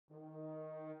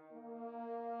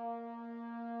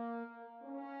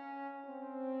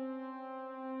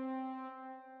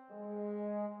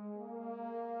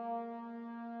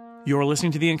You're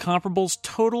listening to The Incomparables'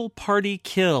 Total Party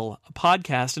Kill, a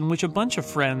podcast in which a bunch of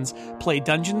friends play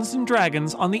Dungeons &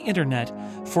 Dragons on the internet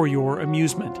for your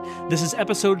amusement. This is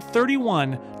episode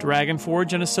 31, Dragon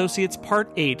Forge and Associates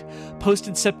Part 8,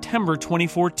 posted September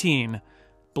 2014.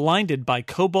 Blinded by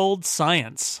Kobold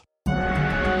Science.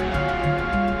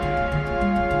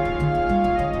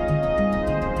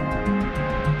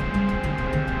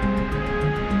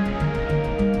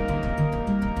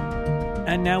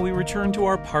 And now we return to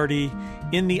our party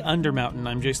in the Undermountain.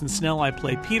 I'm Jason Snell. I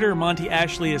play Peter. Monty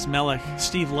Ashley is Melech.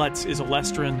 Steve Lutz is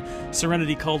Alestrin.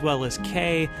 Serenity Caldwell is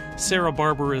Kay. Sarah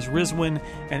Barbour is Rizwin.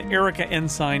 And Erika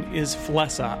Ensign is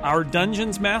Flessa. Our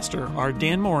Dungeons Master are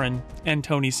Dan Moren and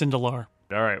Tony Sindelar.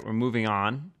 All right, we're moving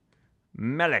on.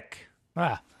 Melech.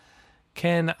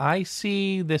 Can I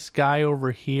see this guy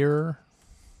over here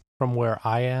from where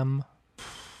I am?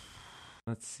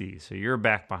 Let's see. So you're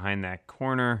back behind that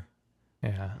corner.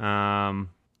 Yeah.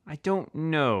 I don't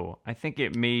know. I think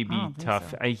it may be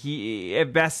tough. So. He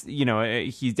at best,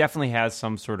 he definitely has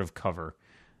some sort of cover.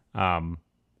 I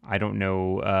don't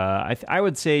know. I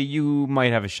would say you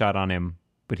might have a shot on him,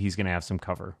 but he's going to have some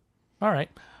cover. All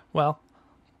right. Well,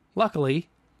 luckily,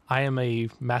 I am a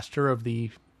master of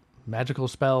the magical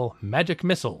spell Magic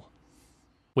Missile,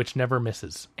 which never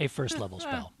misses. A first level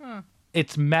spell.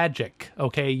 It's magic,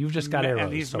 okay? You've just got arrows.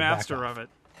 And he's so master of it.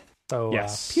 So,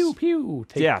 yes. Pew, pew.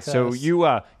 So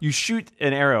you shoot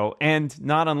an arrow, and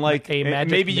not unlike a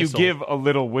magic maybe missile. you give a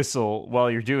little whistle while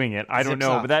you're doing it. I don't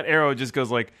know, but that arrow just goes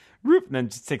like, whoop, and then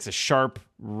just takes a sharp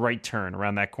right turn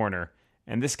around that corner.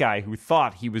 And this guy, who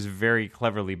thought he was very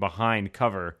cleverly behind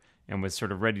cover and was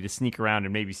sort of ready to sneak around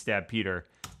and maybe stab Peter,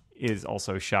 is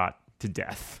also shot to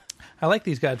death. I like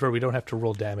these guys where we don't have to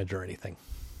roll damage or anything.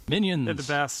 Minions. They're the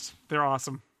best. They're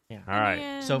awesome. Yeah. All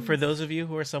right. So for those of you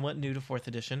who are somewhat new to 4th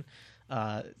edition,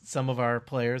 some of our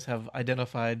players have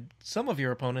identified some of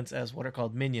your opponents as what are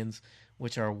called minions,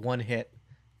 which are one-hit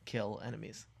kill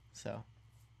enemies. So,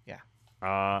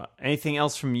 yeah. Anything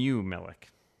else from you, Melech?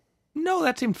 No,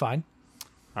 that seemed fine.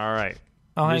 All right.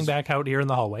 I'll hang back out here in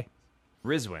the hallway.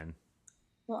 Rizwin.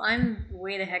 Well, I'm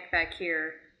way the heck back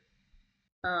here.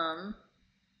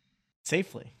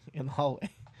 Safely in the hallway.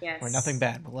 Yes. Where nothing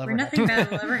bad will ever nothing bad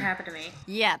will ever happen to me.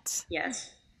 Yet.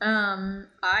 Yes.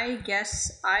 I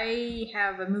guess I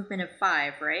have a movement of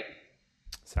 5, right?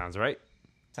 Sounds right.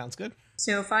 Sounds good.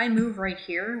 So if I move right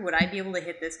here, would I be able to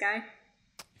hit this guy?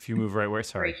 If you move right where?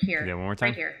 Sorry. Right here. Do that one more time?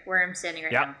 Right here, where I'm standing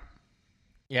right Yeah. now.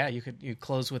 Yeah, you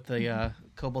close with the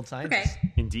Kobold Scientist.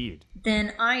 Okay. Indeed.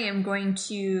 Then I am going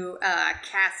to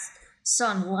cast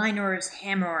Sunliner's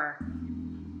Hammer,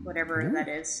 whatever that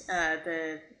is.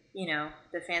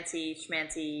 The fancy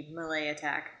schmancy melee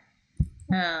attack.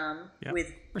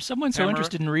 With For someone so Hammer.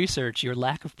 interested in research, your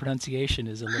lack of pronunciation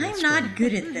is a little I'm strange. not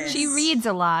good at this. She reads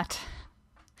a lot.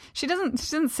 She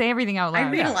doesn't say everything out loud.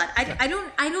 I read a lot. I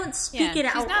don't speak it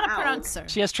out She's not loud. a pronouncer.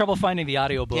 She has trouble finding the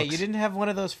audiobooks. Yeah, you didn't have one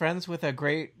of those friends with a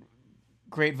great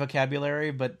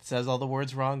vocabulary, but says all the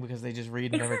words wrong because they just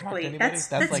read and never talk to Exactly. anybody.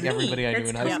 That's like me. everybody I knew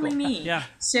in high That's totally school. me. Yeah.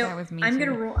 So That was me I'm too.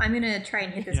 gonna roll. I'm gonna try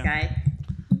and hit this guy.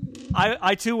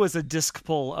 I too was a disc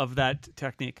pull of that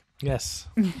technique. Yes.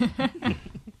 How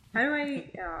do I?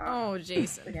 Oh,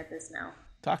 Jason. Forget this now.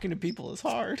 Talking to people is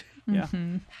hard. Yeah.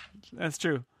 That's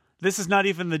true. This is not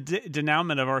even the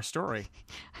denouement of our story.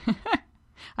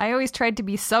 I always tried to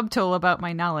be subtle about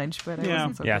my knowledge, but I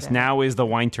wasn't so Yes, good at now is the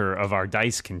winter of our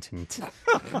dice content.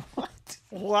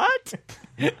 What?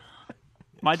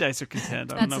 My dice are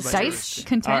content. I don't know That's about dice yours.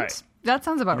 content? All right. That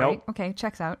sounds about Nope. right. Okay,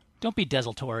 checks out. Don't be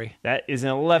desultory. That is an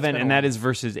 11, been a and that while. is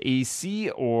versus AC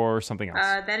or something else.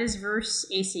 That is verse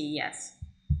AC. Yes.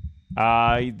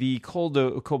 The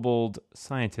kobold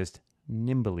scientist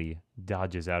nimbly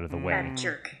dodges out of the way. That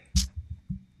jerk.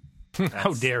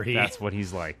 How dare he? That's what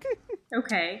he's like.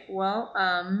 Okay. Well.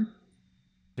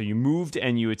 So you moved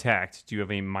and you attacked. Do you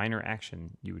have a minor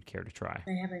action you would care to try?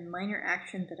 I have a minor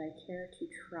action that I care to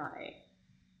try.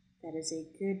 That is a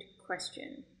good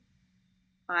question.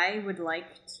 I would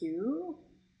like to.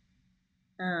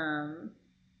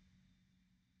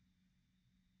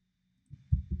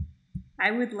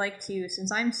 I would like to,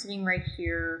 since I'm sitting right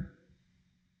here,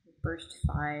 burst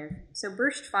 5. So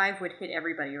burst 5 would hit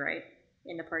everybody, right?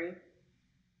 In the party?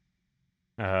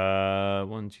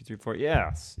 1, 2, 3, 4.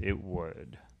 Yes, it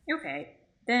would. Okay.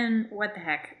 Then, what the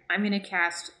heck? I'm going to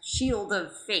cast Shield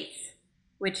of Faith,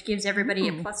 which gives everybody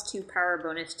a +2 power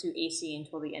bonus to AC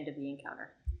until the end of the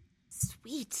encounter.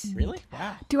 Sweet. Really?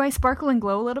 Wow. Do I sparkle and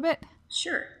glow a little bit?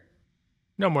 Sure.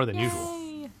 No more than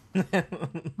usual.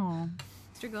 Oh.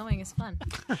 Extra glowing is fun.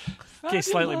 Okay,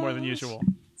 slightly more than usual.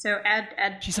 So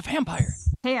add She's a vampire.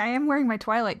 Hey, I am wearing my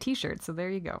Twilight t-shirt, so there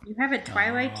you go. You have a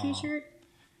Twilight t-shirt?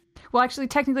 Well, actually,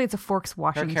 technically it's a Forks Her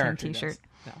Washington character t-shirt.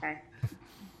 does. Okay.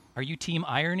 Are you team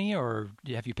irony, or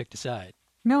have you picked a side?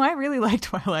 No, I really like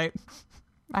Twilight.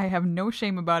 I have no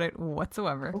shame about it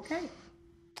whatsoever. Okay.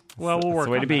 Well, we'll work That's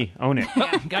the way on to be. Own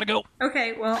it. Gotta go.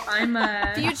 Okay, well, I'm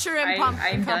Future I'm done.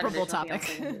 incomparable There's nothing else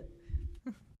topic. I can do.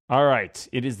 All right,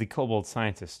 it is the kobold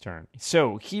scientist's turn.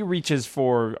 So he reaches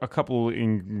for a couple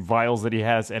in vials that he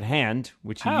has at hand,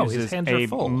 which he His uses hands are a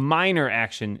full. minor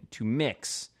action to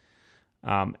mix.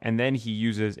 And then he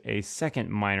uses a second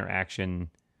minor action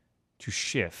to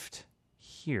shift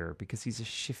here because he's a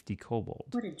shifty kobold.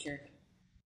 What a jerk.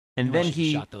 And then Wish you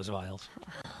he shot those vials.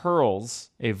 hurls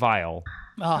a vial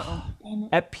Oh,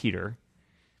 at Peter.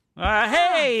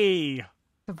 Hey!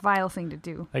 It's a vile thing to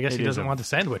do. I guess It he is doesn't a- want the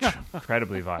sandwich.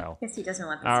 Incredibly vile. Guess he doesn't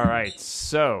want this. All right,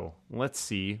 so let's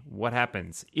see what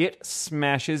happens. It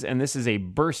smashes, and this is a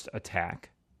burst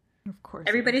attack. Of course.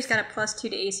 Everybody's got a +2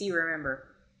 to AC, remember.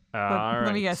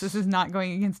 Let me guess, this is not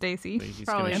going against Stacy. He's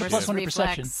Probably gonna And plus shift. one to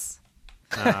reflex.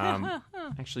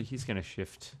 Actually, he's going to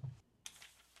shift.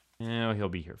 No, he'll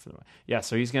be here for the moment. Yeah,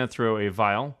 so he's going to throw a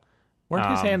vial. Weren't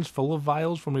his hands full of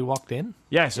vials when we walked in?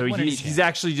 Yeah, so One in each he's hand.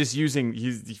 actually just using.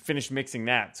 He finished mixing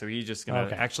that, so he's just gonna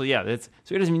Okay. actually That's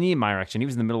so he doesn't even need minor action. He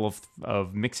was in the middle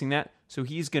of mixing that, so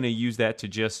he's gonna use that to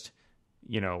just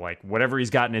like whatever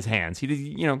he's got in his hands.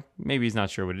 Maybe he's not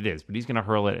sure what it is, but he's gonna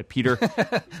hurl it at Peter.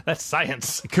 That's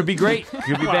science. It could be great,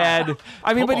 could be bad.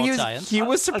 I mean, but Kobold he was science. he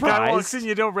was A guy walks surprised. in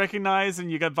you don't recognize, and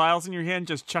you got vials in your hand,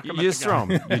 just chuck them You at just the throw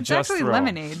guy. him. You It's just actually throw 'em.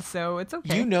 lemonade, so it's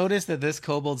okay. You notice that this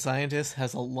kobold scientist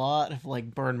has a lot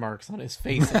of burn marks on his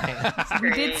face and hands. We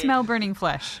did smell burning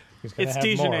flesh. He's gonna It's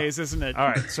have more. Dijonnaise, isn't it? All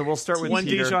right, so we'll start with One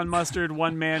Peter. Dijon mustard,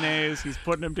 one mayonnaise. He's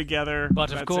putting them together.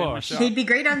 But of That course. sandwich shop. He'd be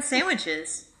great on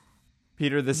sandwiches.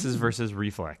 Peter, this is versus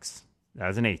reflex. That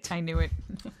was an 8. I knew it.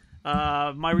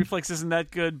 My reflex isn't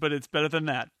that good, but it's better than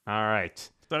that. All right.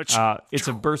 So, It's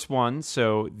a burst 1,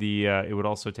 so it would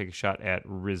also take a shot at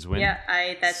Rizwin. Yeah,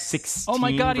 that's... 16 oh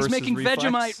my God! He's versus making reflex.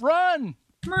 Vegemite. Run!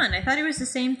 Come on, I thought it was the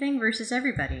same thing versus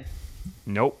everybody.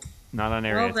 Nope, not on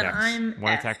area Well, then attacks. I'm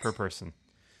One effed. attack per person.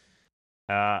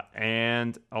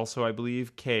 And also, I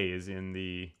believe K is in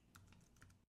the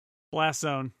blast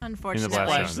zone. in the Unfortunately,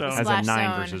 blast zone zone. as a Splash 9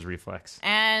 zone. versus reflex.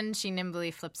 And she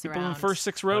nimbly flips People in around. the first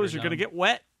 6 rows, you're going to get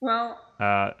wet. Well,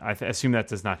 I assume that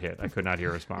does not hit. I could not hear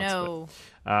a response. No.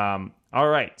 But, all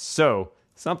right, so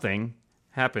something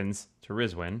happens to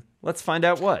Rizwin. Let's find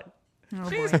out what. Oh,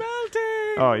 She's boy.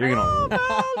 melting. Oh, you're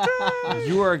gonna.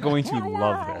 You are going to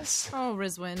love this. Oh,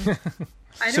 Rizwin.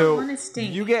 I don't So want to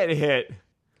stink. you get hit.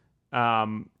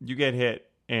 And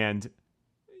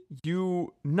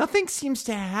nothing seems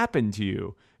to happen to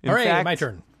you. In All right, fact, my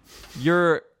turn.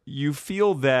 You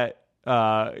feel that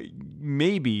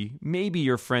maybe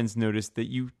your friends noticed that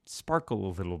you sparkle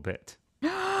a little bit.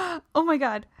 Oh my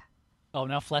god. Oh,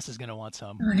 now Fless is gonna want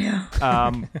some. Oh,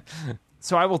 no.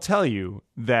 So I will tell you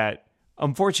that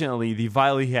unfortunately the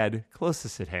vial he had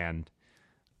closest at hand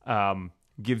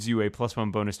gives you a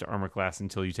 +1 bonus to armor class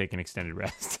until you take an extended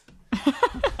rest.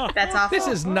 That's awful. This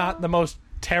is not the most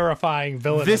terrifying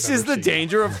villain. This I've is ever the seen.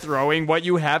 danger of throwing what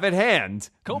you have at hand.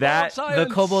 Kobold That science.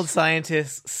 The kobold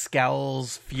scientist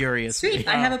scowls furiously. Sweet,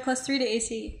 I have a +3 to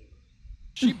AC.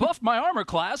 She buffed my armor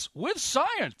class with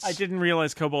science. I didn't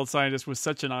realize Kobold Scientist was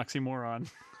such an oxymoron.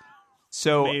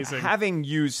 So Amazing. having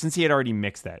used, since he had already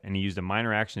mixed that, and he used a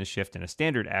minor action to shift and a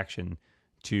standard action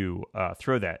to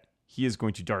throw that, he is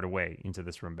going to dart away into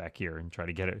this room back here and try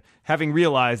to get it. Having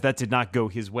realized that did not go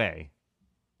his way,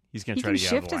 he's going to He try can to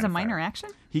get out of shift the as line a of minor fire. action?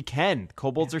 He can.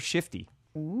 Kobolds are shifty.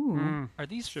 Ooh. Are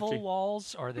these Shifty. full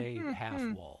walls or are they half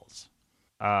walls?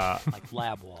 Uh, Like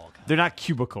lab wall. they're not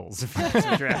cubicles, if that's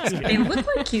what you're asking. They look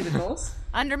like cubicles.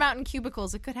 Undermountain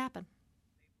cubicles. It could happen.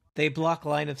 They block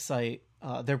line of sight.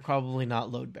 They're probably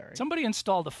not load bearing. Somebody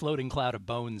installed a floating cloud of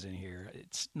bones in here.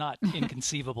 It's not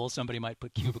inconceivable. Somebody might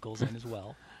put cubicles in as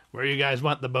well. Where you guys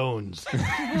want the bones? Put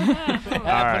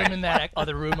him in that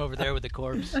other room over there with the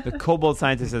corpse. The kobold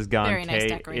scientist has gone. Very nice Kay,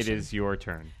 decoration. it is your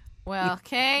turn. Well,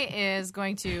 Kay is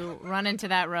going to run into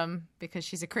that room because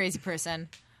she's a crazy person.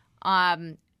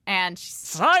 And she's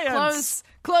Science!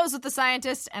 close with the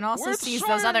scientist and also With sees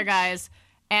science! those other guys.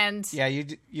 And, Yeah, you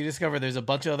discover there's a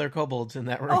bunch of other kobolds in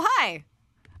that room. oh, hi.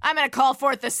 I'm going to call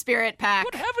forth the spirit pack.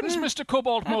 Good heavens, Mr.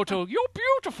 Cobalt Moto, you're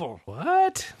beautiful.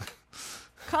 What?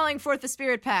 Calling forth the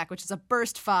spirit pack, which is a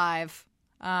burst 5.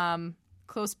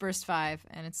 Close burst 5.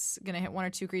 And it's going to hit 1 or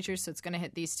 2 creatures, so it's going to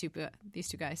hit these two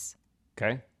guys.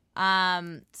 Okay.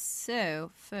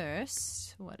 So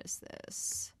first, what is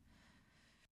this?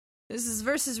 This is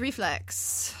versus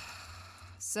reflex.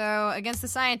 So against the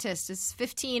scientist, it's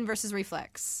 15 versus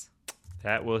reflex.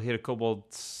 That will hit a kobold.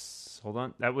 Hold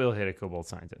on. That will hit a kobold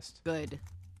scientist. Good.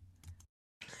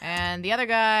 And the other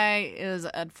guy is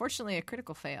unfortunately a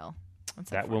critical fail.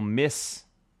 That will miss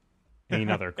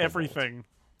another kobold. Everything.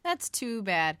 That's too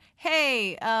bad.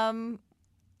 Hey,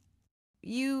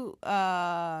 you,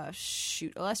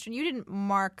 shoot, Olestrin, you didn't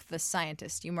mark the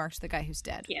scientist. You marked the guy who's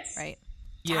dead. Yes. Right?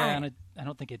 Yeah, and I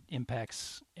don't think it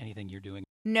impacts anything you're doing.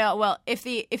 No, well, if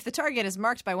the target is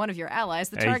marked by one of your allies,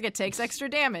 the target takes extra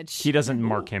damage. He doesn't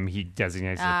mark him. He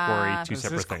designates a quarry. Two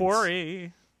separate things.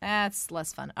 Quarry. That's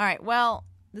less fun. All right, well,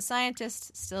 the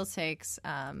scientist still takes...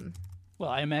 Well,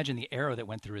 I imagine the arrow that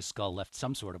went through his skull left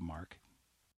some sort of mark,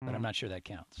 but I'm not sure that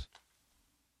counts.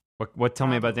 What? Tell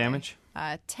me about damage.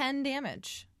 10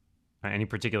 damage. Any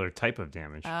particular type of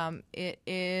damage? It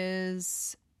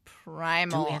is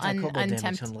primal,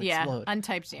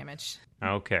 untyped damage.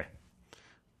 Okay.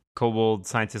 Kobold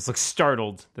scientist looks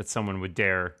startled that someone would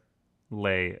dare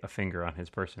lay a finger on his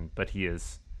person, but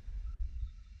he's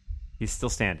still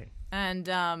standing. And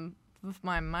with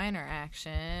my minor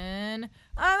action,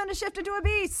 I'm going to shift into a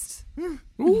beast.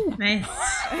 Ooh. Nice.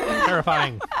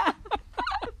 Terrifying.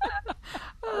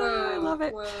 I love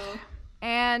it. Whoa.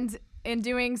 And in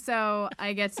doing so,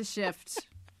 I get to shift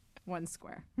 1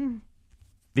 square.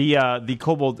 The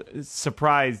kobold,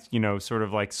 surprised, sort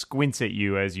of like squints at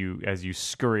you as you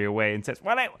scurry away and says,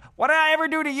 "What did I ever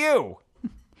do to you?"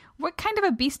 What kind of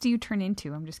a beast do you turn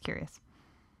into? I'm just curious.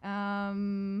 A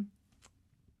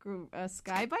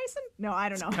sky bison? No, I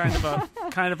don't know.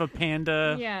 Kind of a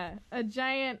panda. Yeah, a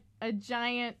giant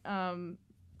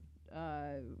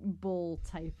bull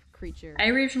type creature. I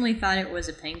originally thought it was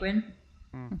a penguin.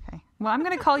 Okay. Well, I'm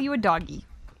going to call you a doggy.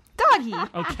 Doggy!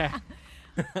 Okay.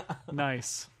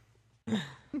 Nice.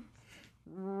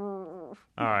 All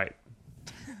right.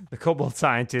 The kobold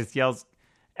scientist yells,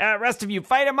 "Rest of you,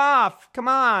 fight him off! Come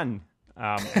on!"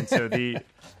 And so the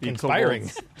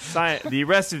Inspiring. The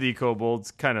rest of the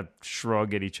kobolds kind of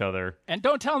shrug at each other And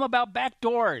don't tell him about back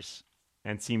doors.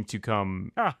 and seem to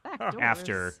come Backdoors.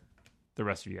 after the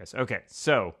rest of you guys. Okay,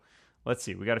 so let's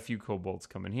see. We got a few kobolds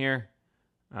coming here.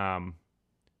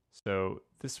 So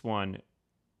this one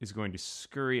is going to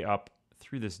scurry up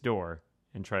through this door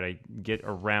and try to get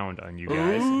around on you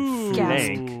guys and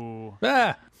flank. Ooh.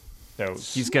 Ah, So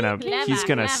he's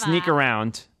gonna sneak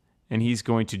around and he's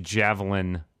going to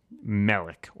javelin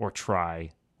Melik or die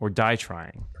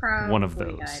trying. Probably One of die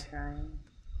those. trying.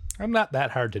 I'm not that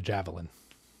hard to javelin.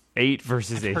 8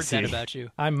 versus Heard AC. that about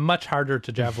you. I'm much harder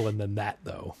to javelin than that,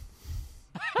 though.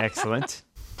 Excellent.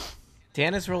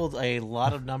 Dan has rolled a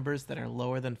lot of numbers that are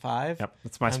lower than 5. Yep,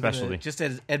 that's my specialty. Just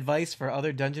as advice for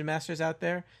other dungeon masters out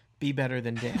there, be better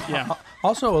than Dan. Yeah.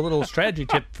 Also, a little strategy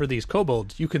tip for these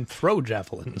kobolds: you can throw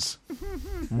javelins.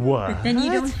 What? Then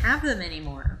you don't have them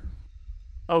anymore.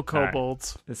 Oh,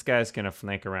 kobolds. This guy's going to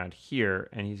flank around here,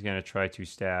 and he's going to try to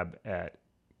stab at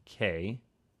Kay.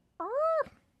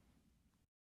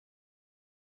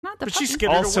 Not the But she fucking-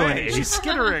 skittered Also away. an ace. She's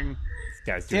skittering. This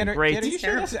guy's doing Dan, great. Dan, are you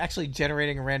sure that's actually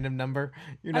generating a random number?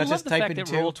 You're I not love just the fact typing that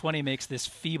 2? Roll20 makes this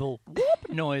feeble whoop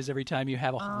noise every time you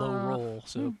have a low roll,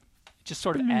 so it just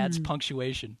sort of adds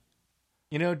punctuation.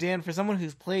 You know, Dan, for someone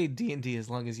who's played D&D as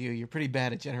long as you're pretty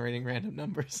bad at generating random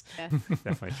numbers.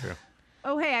 Definitely true.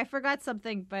 Oh, hey, I forgot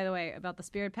something, by the way, about the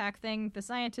spirit pack thing. The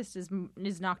scientist is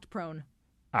knocked prone.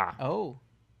 Oh.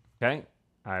 Okay.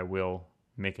 I will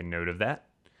make a note of that.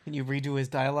 Can you redo his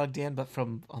dialogue, Dan, but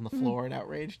from on the floor and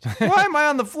outraged? Why am I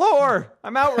on the floor?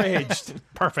 I'm outraged.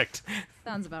 Perfect.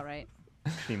 Sounds about right.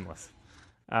 Seamless.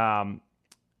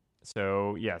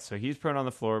 So he's prone on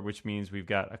the floor, which means we've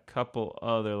got a couple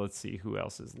other. Let's see who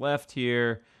else is left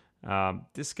here.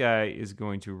 This guy is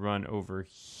going to run over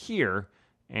here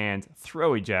and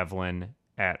throw a javelin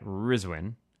at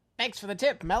Rizwin. Thanks for the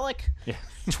tip, Melik. Yeah,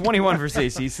 21 versus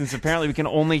AC, since apparently we can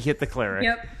only hit the cleric.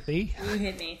 Yep, See? you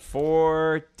hit me.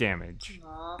 4 damage.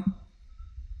 Aw.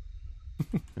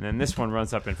 And then this one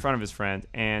runs up in front of his friend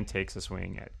and takes a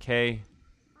swing at Kay.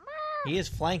 He is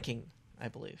flanking, I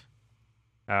believe.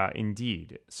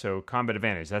 Indeed. So combat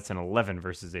advantage. That's an 11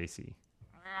 versus AC.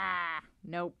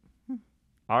 Nope.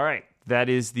 All right. That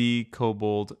is the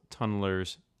Kobold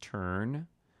Tunneler's turn.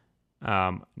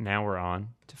 Now we're on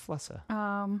to Flessa.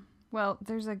 Well,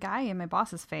 there's a guy in my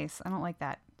boss's face. I don't like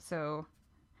that. So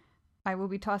I will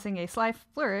be tossing a sly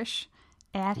flourish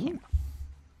at him.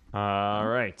 All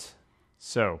right.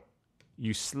 So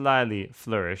you slyly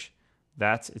flourish.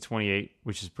 That's a 28,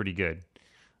 which is pretty good.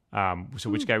 So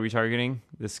which guy are we targeting?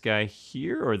 This guy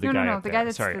here or the guy No, up the there? guy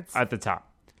that's- Sorry, that's- at the top.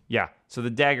 Yeah. So the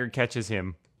dagger catches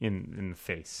him in the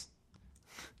face.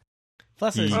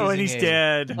 Plus, it's and he's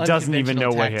dead. Doesn't even know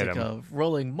what hit tactic him. Of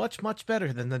rolling much, much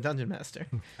better than the Dungeon Master.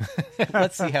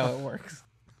 Let's see how it works.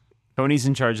 Tony's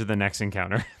in charge of the next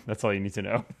encounter. That's all you need to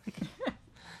know.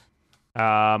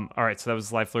 All right, so that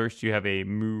was Life Flourish. Do you have a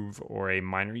move or a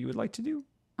minor you would like to do?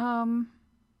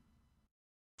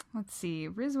 Let's see.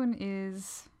 Rizwin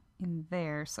is in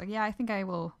there, so yeah, I think I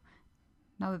will.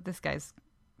 Now that this guy's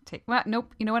well,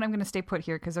 nope. You know what? I'm going to stay put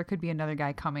here because there could be another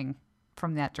guy coming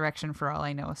from that direction for all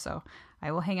I know. So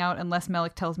I will hang out unless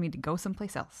Melik tells me to go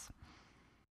someplace else.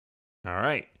 All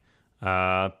right,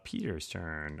 Peter's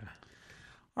turn.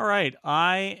 All right,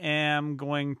 I am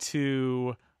going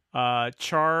to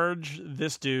charge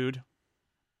this dude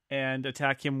and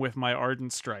attack him with my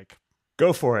Ardent Strike.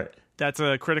 Go for it. That's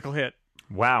a critical hit.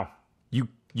 Wow,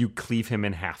 you cleave him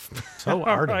in half. So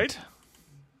ardent. Right.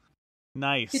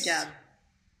 Nice. Good job.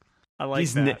 I like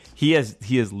that. He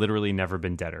has literally never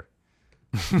been deader.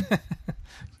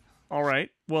 All right.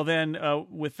 Well then,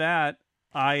 with that,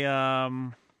 I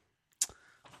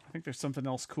think there's something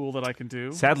else cool that I can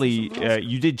do. Sadly,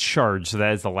 you did charge, so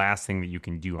that is the last thing that you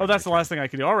can do. Oh, that's the last thing I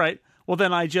can do. All right. Well,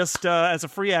 then I just, as a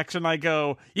free action, I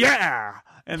go, yeah!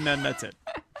 And then that's it.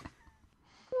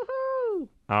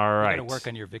 All right. You gotta work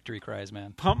on your victory cries,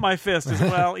 man. Pump my fist as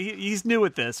well. He's new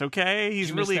at this, okay? He's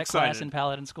Did you really miss that excited. class in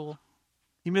Paladin School?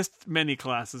 He missed many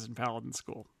classes in Paladin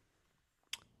School.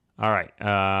 All right.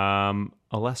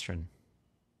 Alestrin.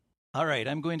 All right,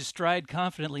 I'm going to stride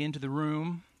confidently into the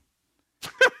room.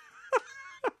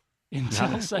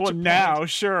 Until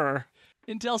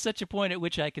such a point at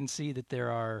which I can see that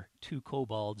there are 2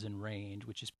 kobolds in range,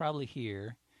 which is probably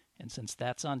here. And since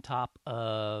that's on top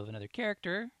of another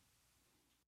character,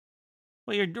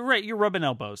 Well, you're right. You're rubbing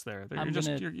elbows there. I'm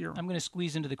going to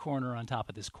squeeze into the corner on top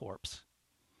of this corpse.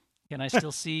 Can I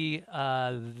still see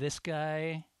this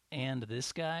guy and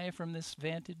this guy from this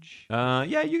vantage?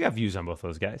 Yeah, you got views on both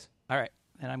those guys. All right,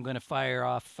 and I'm going to fire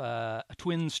off a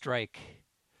twin strike.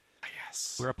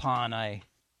 Yes. Whereupon I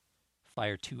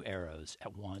fire 2 arrows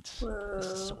at once. Whoa. This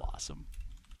is so awesome.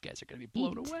 You guys are going to be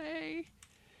blown away.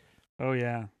 Oh,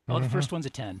 yeah. Oh, the first one's a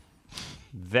 10.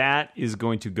 That is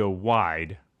going to go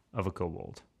wide of a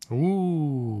kobold.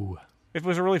 Ooh. If it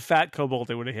was a really fat kobold,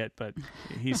 it would have hit, but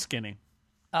he's skinny.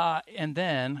 And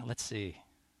then, let's see.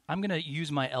 I'm going to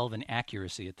use my elven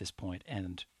accuracy at this point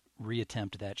and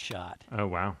reattempt that shot. Oh,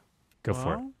 wow. Go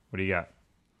for it. What do you got?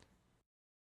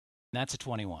 That's a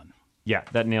 21. Yeah,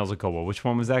 that nails a kobold. Which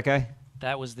one was that guy?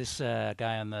 That was this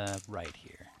guy on the right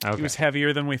here. Okay. He was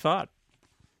heavier than we thought.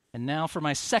 And now for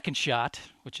my second shot,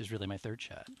 which is really my third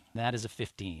shot. That is a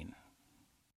 15.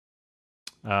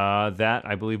 That,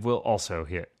 I believe, will also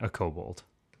hit a kobold.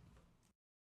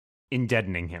 In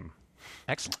deadening him.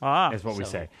 Excellent. Is what we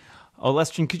say.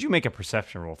 Lestrin, could you make a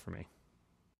perception roll for me?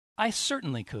 I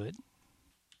certainly could.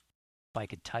 If I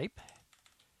could type,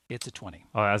 it's a 20.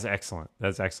 Oh, that's excellent.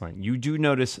 That's excellent. You do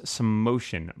notice some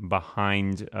motion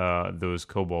behind those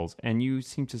kobolds, and you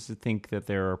seem to think that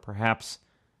there are perhaps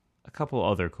a couple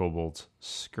other kobolds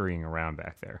scurrying around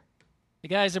back there. Hey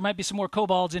guys, there might be some more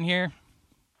kobolds in here.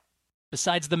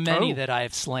 Besides the many that I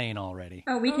have slain already.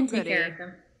 Oh, we can take care of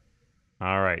them.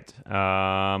 All right.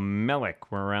 Melik,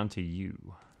 we're around to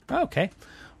you. Okay.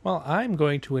 Well, I'm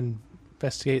going to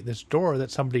investigate this door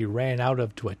that somebody ran out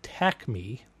of to attack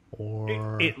me.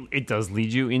 Or It does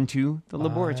lead you into the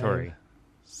laboratory.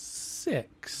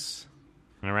 6.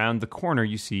 And around the corner,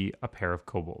 you see a pair of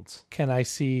kobolds. Can I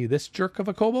see this jerk of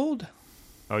a kobold?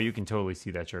 Oh, you can totally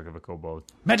see that jerk of a kobold.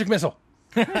 Magic missile!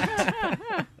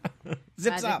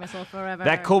 Zips Magic up. missile forever.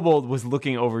 That kobold was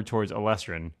looking over towards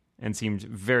Alestrin and seemed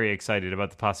very excited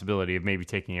about the possibility of maybe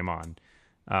taking him on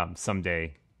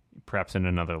someday, perhaps in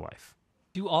another life.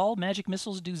 Do all magic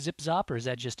missiles do zip zop, or is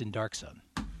that just in Dark Zone?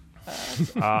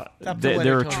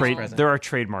 There are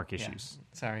trademark issues. Yeah.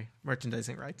 Sorry,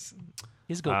 merchandising rights.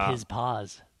 His go piz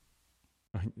paws.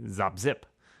 Zop zip.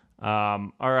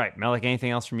 All right, Melik, anything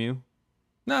else from you?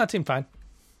 No, it seemed fine.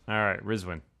 All right,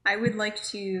 Rizwin. I would like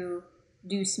to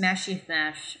do smashy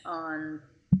smash on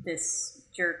this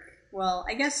jerk. Well,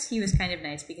 I guess he was kind of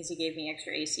nice because he gave me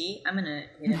extra AC. I'm gonna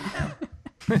hit him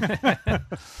though.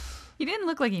 He didn't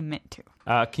look like he meant to.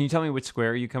 Can you tell me which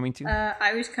square are you coming to?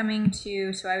 I was coming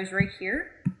to, so I was right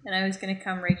here, and I was gonna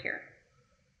come right here.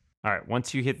 All right,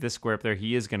 once you hit this square up there,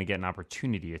 he is going to get an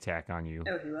opportunity attack on you.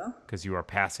 Oh, he will? Because you are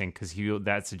passing, because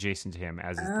that's adjacent to him,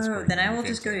 as is the square. Oh, then I will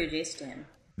just go to adjacent to him.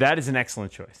 That is an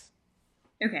excellent choice.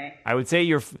 Okay. I would say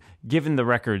given the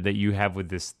record that you have with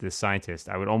this scientist,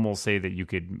 I would almost say that you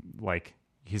could, like,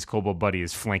 his kobold buddy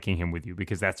is flanking him with you,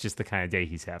 because that's just the kind of day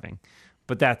he's having.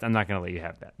 But that, I'm not going to let you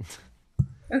have that.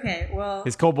 Okay, well...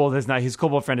 His kobold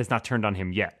friend has not turned on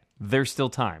him yet. There's still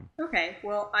time. Okay,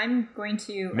 well, I'm going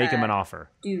to... Make him an offer.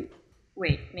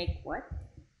 Make what?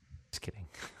 Just kidding.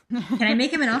 Can I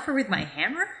make him an offer with my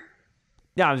hammer?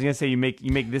 Yeah, I was gonna say you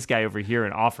make this guy over here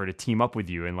an offer to team up with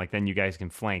you, and then you guys can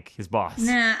flank his boss.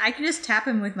 Nah, I can just tap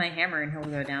him with my hammer and he'll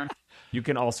go down. You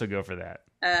can also go for that.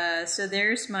 So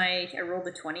there's I rolled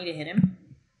a 20 to hit him.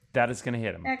 That is gonna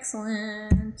hit him.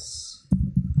 Excellent.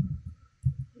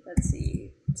 Let's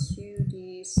see,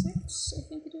 2d6, I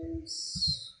think it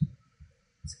is.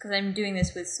 It's because I'm doing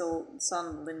this with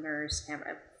Son Linder's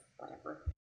hammer. Whatever.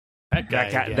 That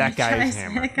guy's hammer. That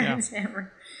guy's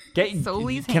hammer.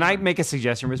 Can I make a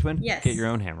suggestion, Rizwin? Yes. Get your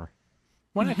own hammer.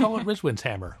 Why not call it Rizwin's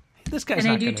hammer? This guy's and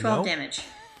not I do going to 12 know. damage.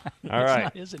 All right. It's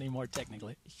not his anymore,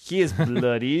 technically. He is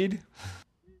bloodied.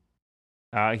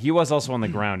 He was also on the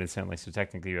ground instantly, so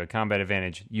technically you had combat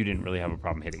advantage. You didn't really have a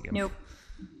problem hitting him. Nope.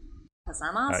 Because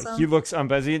I'm awesome. He looks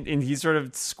unbuzzy, and he sort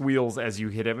of squeals as you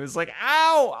hit him. It's like,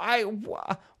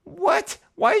 ow! What?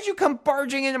 Why did you come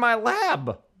barging into my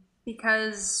lab?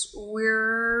 Because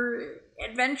we're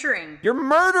adventuring. You're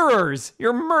murderers!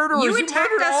 You're murderers! You You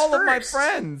attacked murdered us all of my first.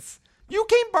 friends! You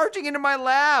came barging into my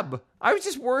lab! I was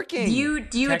just working! Do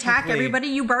you attack everybody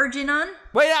you barge in on?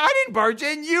 Wait, I didn't barge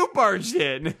in! You barged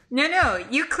in! No,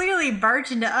 you clearly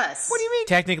barge into us. What do you mean?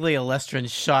 Technically, Alestrin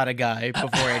shot a guy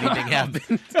before anything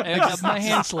happened. My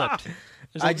hand slipped.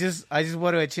 I just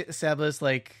want to establish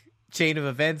chain of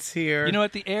events here. You know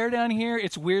what? The air down here,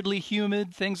 it's weirdly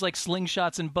humid. Things like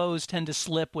slingshots and bows tend to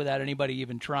slip without anybody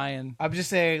even trying. I'm just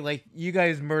saying, you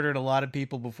guys murdered a lot of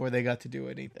people before they got to do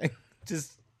anything.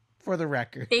 Just for the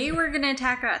record. They were going to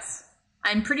attack us.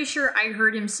 I'm pretty sure I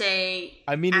heard him say...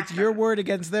 I mean, it's your word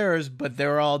against theirs, but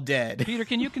they're all dead. Peter,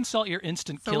 can you consult your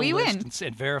instant kill list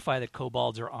and verify that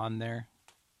kobolds are on there?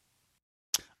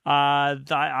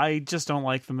 I just don't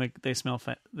like them. They smell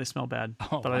bad.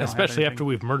 But especially after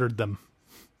we've murdered them.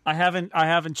 I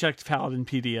haven't checked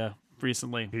Paladinpedia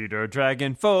recently. Peter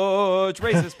Dragonforge,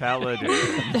 racist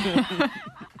paladin.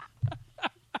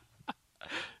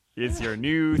 It's your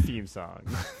new theme song.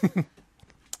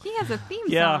 He has a theme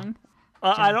song.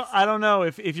 I don't know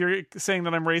if you're saying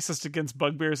that I'm racist against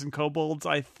bugbears and kobolds.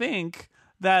 I think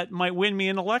that might win me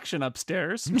an election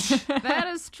upstairs. That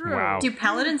is true. Wow. Do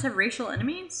paladins have racial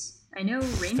enemies? I know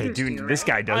rangers They do. do. This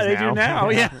right? guy does They now. do now,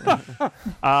 yeah.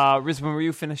 Rizwan, were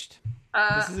you finished?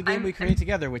 This is a game we create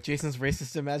together with Jason's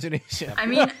racist imagination. I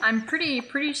mean, I'm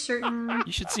pretty certain.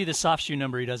 You should see the soft shoe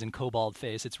number he does in kobold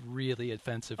face. It's really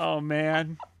offensive. Oh,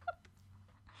 man.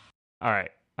 All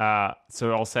right.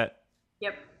 So all set?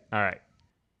 Yep. All right.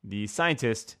 The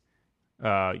scientist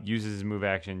uses his move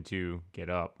action to get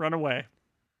up. Run away.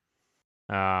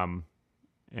 And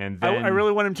then... I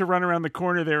really want him to run around the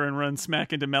corner there and run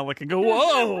smack into Melik and go,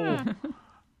 whoa!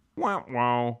 Wow,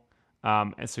 wow.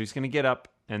 And so he's going to get up,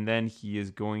 and then he is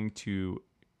going to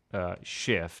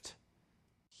shift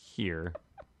here.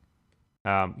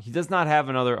 He does not have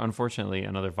unfortunately,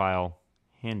 another vial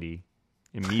handy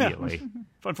immediately.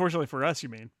 Unfortunately for us, you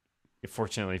mean?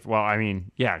 Fortunately, well, I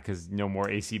mean, yeah, because no more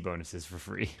AC bonuses for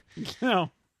free.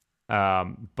 No.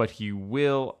 But he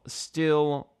will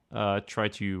still try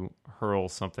to hurl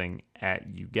something at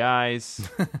you guys.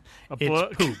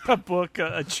 A book,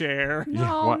 a chair.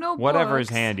 No whatever books.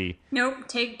 is handy. Nope.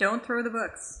 Don't throw the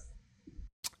books.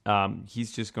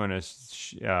 He's just going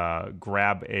to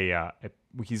grab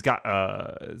he's got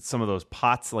some of those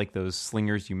pots, like those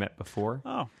slingers you met before.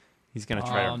 Oh. He's going to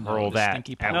try to hurl that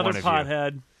at Another one of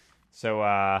pothead. you. So,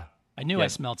 I knew I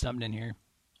smelled something in here.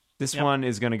 This one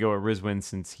is going to go at Rizwin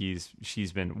since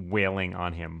she's been wailing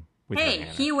on him. With her hammer.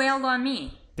 He wailed on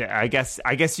me. Yeah, I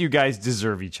guess you guys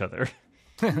deserve each other.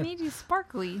 I made you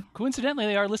sparkly. Coincidentally,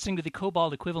 they are listening to the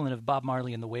kobold equivalent of Bob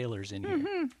Marley and the Wailers in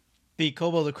here. The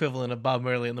kobold equivalent of Bob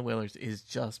Marley and the Wailers is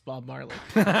just Bob Marley.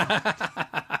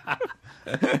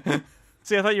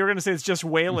 See, I thought you were going to say it's just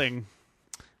wailing.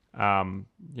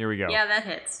 Here we go. Yeah, that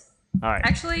hits. All right.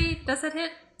 Actually, does that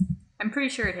hit? I'm pretty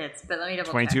sure it hits, but let me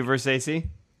double 22 check. versus AC?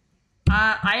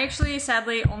 I actually,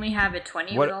 sadly, only have a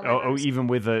 20 What? with all my Oh, bonus. even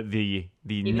with the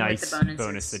Even nice with the bonuses.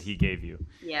 bonus that he gave you.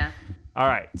 Yeah. All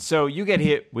right. So you get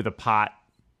hit with a pot.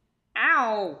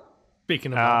 Ow!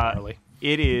 Speaking of Bob Marley.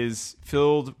 It is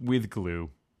filled with glue.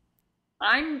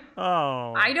 I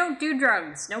don't do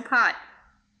drugs. No pot.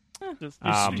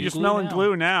 You're smelling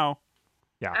glue now.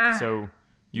 Yeah. So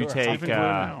you take glue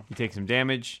now. you take some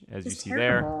damage, as you It's see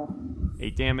terrible. there.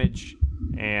 8 damage,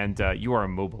 and you are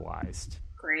immobilized.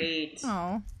 Great.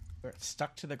 Oh. We're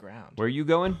stuck to the ground. Where are you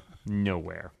going?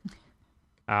 Nowhere.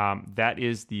 That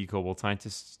is the kobold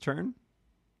scientist's turn.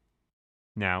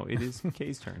 Now it is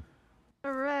Kay's turn.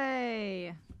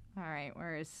 Hooray! All right,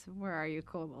 where are you,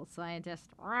 kobold scientist?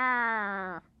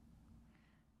 Rawr.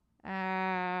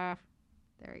 There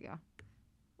we go.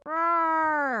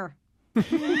 Roar!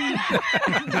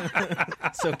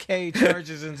 So Kay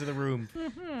charges into the room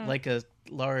like a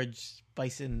large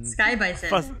bison. Sky bison.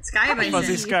 Sky bison.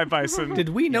 Fuzzy sky bison. Did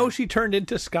we know she turned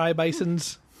into sky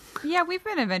bisons? Yeah, we've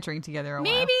been adventuring together a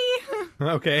while. Maybe.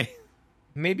 Okay.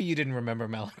 Maybe you didn't remember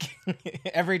Malik.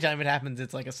 Every time it happens,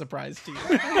 it's like a surprise to you.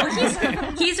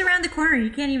 Well, he's around the corner. You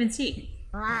can't even see.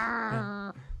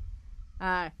 Roar!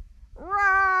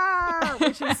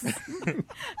 Which is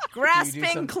grasping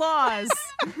something? claws.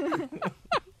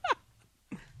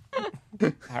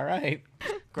 All right.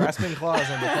 Grasping claws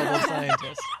on the kobold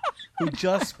scientist who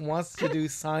just wants to do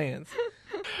science.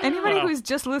 Anybody who's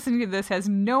just listening to this has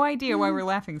no idea why we're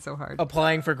laughing so hard.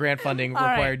 Applying for grant funding All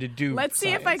required right. to do Let's see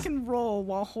if I science. can roll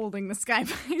while holding the sky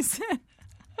bison.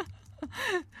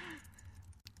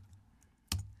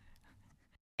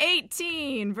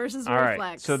 18 versus All right.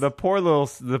 reflex. So the poor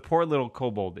little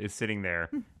kobold is sitting there,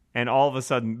 and all of a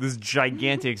sudden, this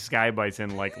gigantic sky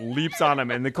bison like leaps on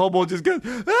him, and the kobold just goes,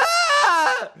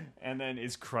 "Ah!" and then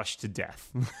is crushed to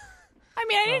death. I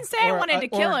mean, I didn't say I wanted to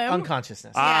kill him.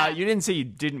 Unconsciousness. Yeah. You didn't say you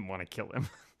didn't want to kill him.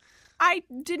 I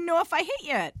didn't know if I hit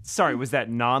yet. Sorry, was that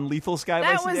non-lethal sky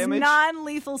That bison was damage?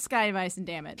 non-lethal sky bison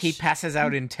damage. He passes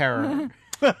out in terror.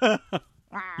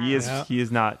 He is. Yeah. He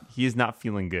is not. He is not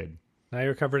feeling good. Now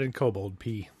you're covered in kobold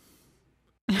pee.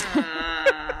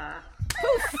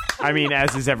 I mean,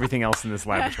 as is everything else in this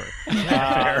laboratory. See,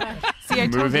 I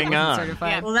told Moving you it wasn't on.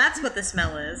 certified. Yeah. Well, that's what the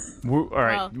smell is. All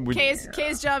right. Well,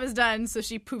 Kay's job is done, so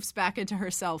she poofs back into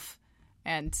herself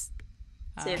and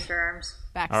Saves her arms.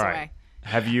 backs all right. away.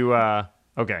 Have you?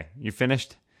 Okay, you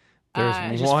finished. There's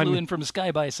I just flew in from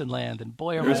Sky Bison Land, and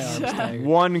boy, are my arms tired.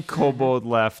 one kobold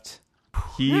left.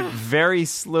 He very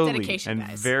slowly Dedication, and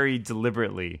guys. very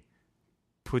deliberately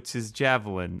puts his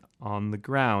javelin on the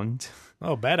ground,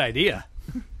 Oh, bad idea.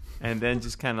 and then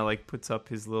just kind of like puts up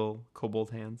his little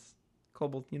kobold hands.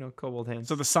 Kobold hands.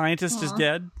 So the scientist is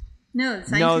dead? No,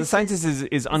 the No, the scientist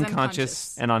is unconscious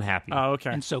unconscious. and unhappy. Oh,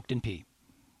 okay. And soaked in pee.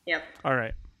 Yep. All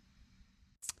right.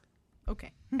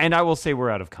 Okay. And I will say we're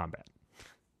out of combat.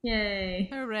 Yay.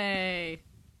 Hooray.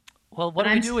 Well, what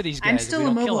do we do with these guys? I'm if still we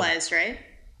don't kill 'em? immobilized, right?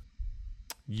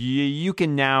 You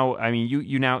can now. I mean,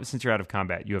 you now, since you're out of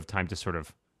combat, you have time to sort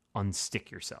of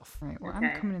unstick yourself. All right, well, Okay.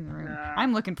 I'm coming in the room.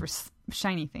 I'm looking for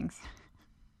shiny things.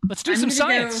 Let's do I'm some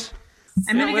gonna go- science.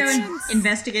 I'm gonna go and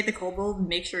investigate the kobold and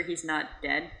make sure he's not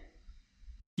dead.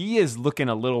 He is looking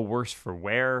a little worse for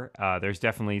wear. There's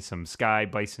definitely some sky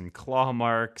bison claw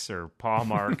marks or paw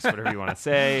marks, whatever you want to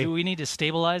say. Do we need to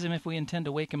stabilize him if we intend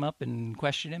to wake him up and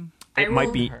question him? I It might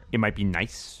will- be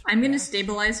nice. I'm gonna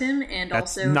stabilize him and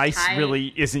That's also nice. tie,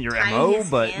 Really isn't your tie MO, his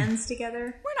but hands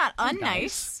together. We're not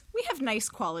unnice. We have nice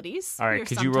qualities. all right. We're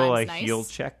Could you roll a sometimes nice. heal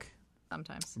check?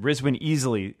 Sometimes. Rizwin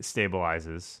easily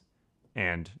stabilizes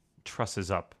and trusses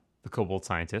up the kobold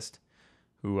scientist,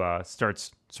 who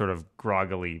starts sort of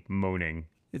groggily moaning.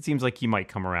 It seems like he might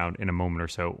come around in a moment or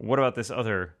so. What about this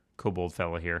other kobold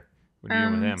fella here? What are you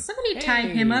doing with him? Somebody tie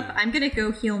him up. I'm gonna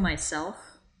go heal myself.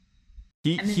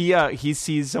 He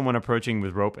sees someone approaching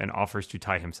with rope and offers to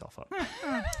tie himself up.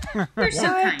 They're so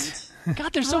kind.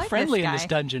 God, they're so like this friendly in this guy.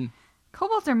 dungeon.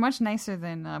 Kobolds are much nicer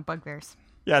than bugbears.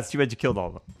 Yeah, it's too bad you killed all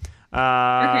of them. Okay,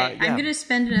 yeah. I'm gonna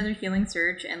spend another healing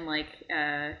surge and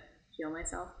heal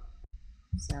myself.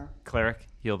 So Cleric,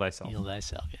 heal thyself. Heal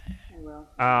thyself. Yeah. I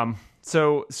will.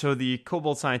 So the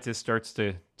kobold scientist starts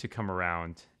to come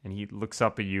around, and he looks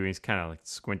up at you. And he's kind of like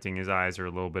squinting. His eyes are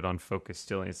a little bit unfocused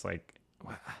still. And he's like,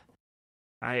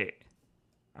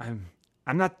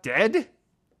 I'm not dead,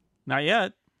 Not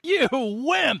yet. You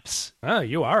wimps! Oh,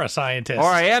 you are a scientist. or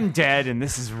I am dead, and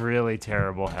this is really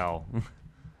terrible hell.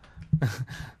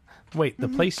 Wait, the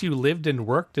place you lived and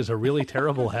worked is a really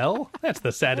terrible hell? That's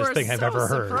the saddest We're thing I've so ever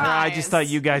heard. surprised. I just thought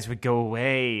you guys would go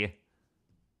away.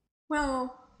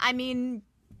 Well, I mean,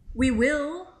 we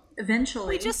will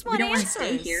eventually. We just want don't want to stay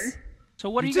answers. here. So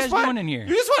what are you just guys doing in here?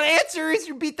 You just want answers.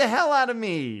 You beat the hell out of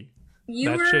me.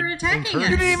 You That were should attacking encourage You us.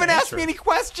 didn't even ask Answer. me any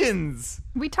questions.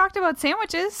 We talked about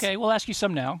sandwiches. Okay, we'll ask you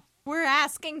some now. we're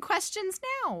asking questions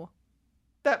now.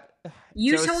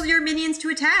 You Just- told your minions to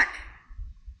attack.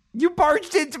 You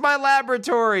barged into my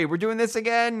laboratory. We're doing this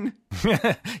again.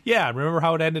 Yeah, remember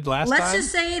how it ended last Let's time?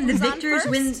 just say the Who's on victors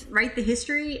first? write the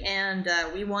history, and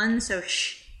we won. So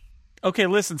shh. Okay,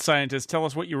 listen, scientist. Tell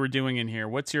us what you were doing in here.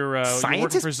 What's your you're working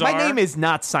Scientist? for Czar? My name is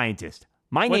not scientist.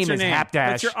 My What's name your is name? Hapdash.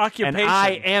 That's your occupation. And I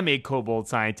am a kobold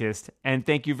scientist. And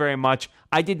thank you very much.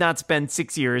 I did not spend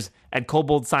 6 years at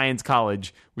Kobold Science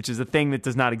College, which is a thing that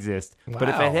does not exist. But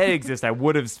if Wow. it had existed, I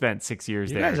would have spent 6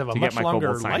 years You there guys have a to much get my longer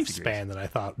kobold science lifespan than I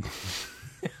thought.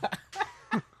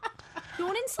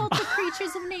 Don't insult the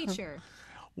creatures of nature.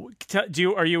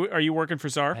 Are you working for I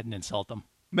Czar? hadn't insult them.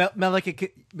 Malik,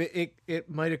 it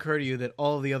might occur to you that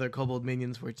all of the other kobold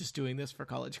minions were just doing this for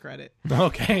college credit.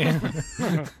 Okay.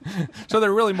 So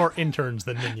they're really more interns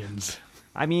than minions.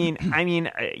 I mean,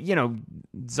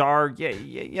 Czar.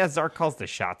 Yeah. Czar calls the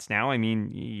shots now. I mean,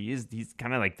 he's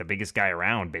kind of like the biggest guy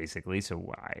around, basically.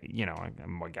 So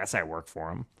I guess I work for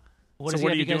him. What So is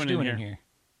what he are you guys doing doing in in here?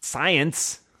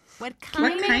 Science. What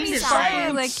kind What kind of of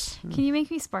science? science? Like, can you make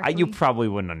me sparkly? You probably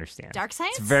wouldn't understand. Dark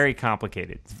science? It's very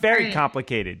complicated. It's very Right.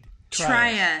 complicated.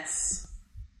 Try us.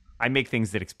 I make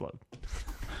things that explode.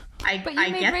 I But you I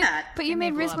made get Riz- that. But you They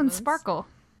made make blood Rizwan moons. sparkle.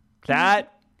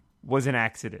 That was an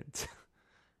accident.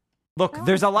 Look,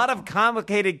 there's a lot of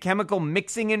complicated chemical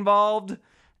mixing involved.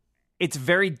 It's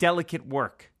very delicate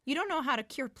work. You don't know how to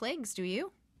cure plagues, do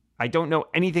you? I don't know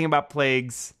anything about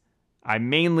plagues. I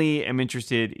mainly am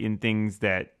interested in things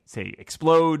that, say,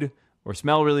 explode or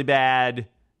smell really bad.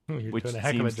 You're Which doing a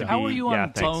heck of a seems to job. be- How are you on yeah,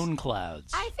 thanks. bone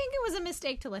clouds? I think it was a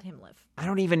mistake to let him live. I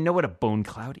don't even know what a bone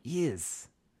cloud is.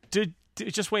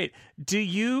 Just wait. Do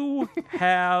you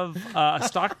have a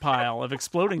stockpile of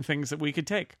exploding things that we could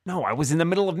take? No, I was in the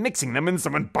middle of mixing them and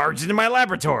someone barged into my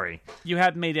laboratory. You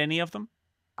hadn't made any of them?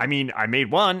 I mean, I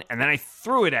made one and then I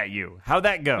threw it at you. How'd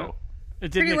that go?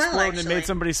 It didn't Pretty well, explode and it actually. made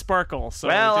somebody sparkle. So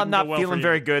it Well, didn't I'm not go well feeling for you.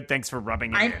 very good. Thanks for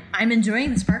rubbing it in. I'm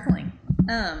enjoying the sparkling.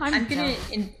 I'm down.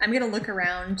 gonna look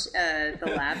around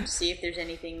the lab to see if there's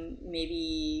anything,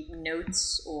 maybe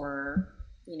notes or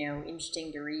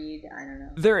interesting to read. I don't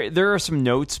know. There are some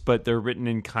notes, but they're written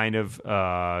in kind of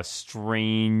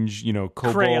strange, kobold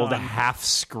Crayon. half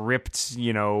script,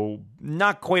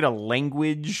 not quite a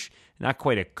language, not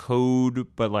quite a code,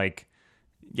 but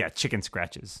chicken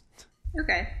scratches.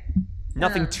 Okay.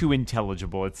 Nothing too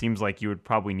intelligible. It seems like you would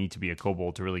probably need to be a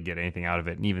kobold to really get anything out of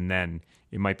it, and even then,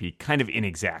 it might be kind of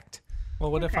inexact.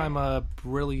 Well, what if I'm a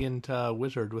brilliant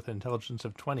wizard with intelligence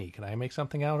of 20? Can I make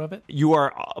something out of it? You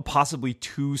are possibly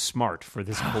too smart for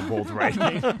this kobold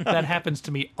writing. That happens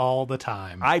to me all the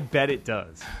time. I bet it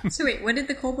does. So wait, what did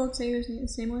the kobold say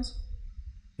his name was?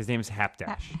 His name is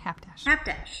Hapdash. Hapdash.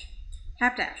 Hapdash.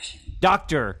 Hapdash.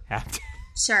 Dr. Hapdash.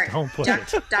 Sorry. Don't put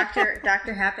Dr.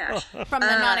 Hapdash. From the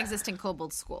non-existent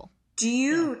kobold school. Do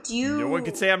you No one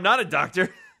could say I'm not a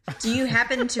doctor. do you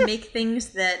happen to make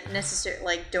things that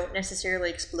don't necessarily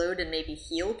explode and maybe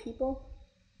heal people?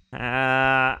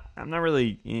 I'm not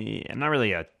really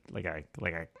a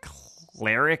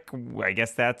cleric. I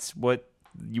guess that's what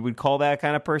you would call that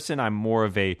kind of person. I'm more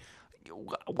of a,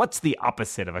 what's the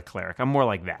opposite of a cleric? I'm more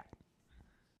like that.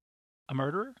 A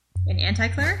murderer? An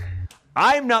anti-cleric?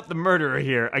 I'm not the murderer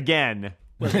here. Again,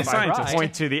 if I were to Right.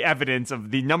 point to the evidence of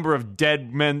the number of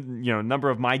dead men, number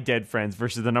of my dead friends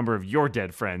versus the number of your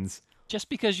dead friends. Just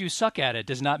because you suck at it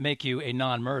does not make you a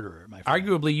non-murderer, my friend.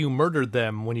 Arguably, you murdered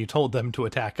them when you told them to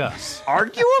attack us.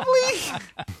 Arguably?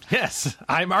 Yes,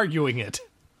 I'm arguing it.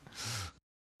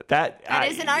 That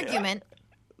Is an argument.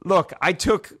 Look, I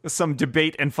took some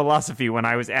debate and philosophy when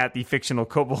I was at the Fictional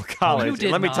Kobold College.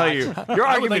 did Let me not. tell you, your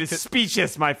argument like is to-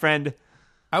 specious, my friend.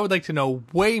 I would like to know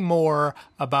way more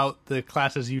about the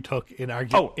classes you took in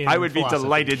argument. Oh, I would be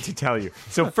delighted to tell you.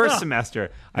 So first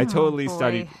semester, I totally boy.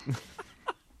 studied.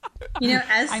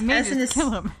 As I may as an just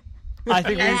kill him. I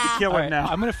think we need to kill All him right, now.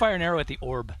 I'm going to fire an arrow at the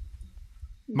orb.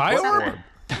 My orb?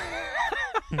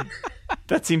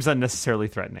 That seems unnecessarily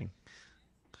threatening.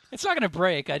 It's not going to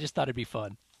break. I just thought it'd be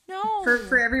fun. No.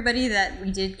 for everybody that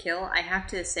we did kill, I have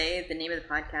to say the name of the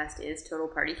podcast is Total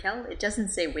Party Kill. It doesn't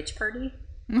say which party.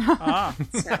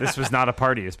 This was not a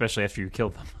party, especially after you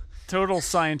killed them. Total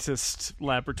scientist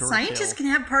laboratory. Scientists kill.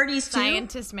 can have parties too.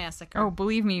 Scientist massacre. Oh,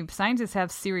 believe me, scientists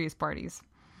have serious parties.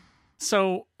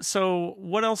 So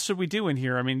what else should we do in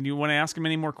here? I mean, do you want to ask him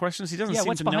any more questions? He doesn't Yeah, seem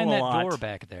what's to behind know a that lot. door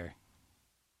back there?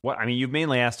 What I mean, you've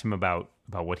mainly asked him about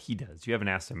what he does. You haven't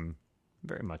asked him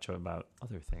very much about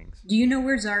other things. Do you know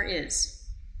where Czar is?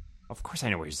 Of course, I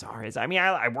know where Czar is. I mean,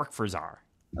 I work for Czar.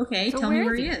 Okay, So tell me where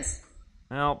where is he he? is.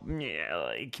 Well,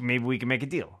 yeah, maybe we can make a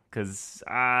deal, because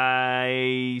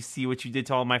I see what you did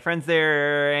to all my friends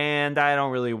there, and I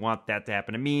don't really want that to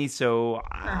happen to me, so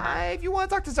if you want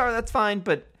to talk to Czar, that's fine,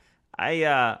 but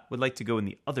I would like to go in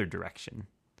the other direction.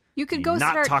 You could You're go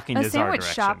not start talking a to Czar sandwich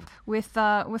shop direction.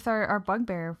 with our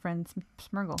bugbear friend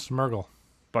Smurgle. Smurgle.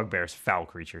 Bugbears, foul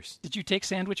creatures. Did you take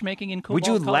sandwich making in Kobold Would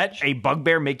you College? let a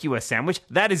bugbear make you a sandwich?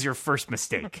 That is your first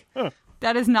mistake.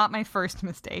 That is not my first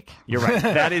mistake. You're right.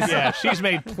 That is Yeah, she's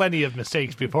made plenty of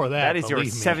mistakes before that. that is your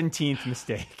believe me. 17th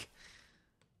mistake.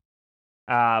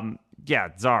 Yeah,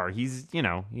 Czar. He's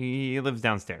he lives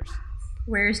downstairs.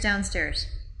 Where's downstairs?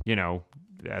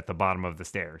 At the bottom of the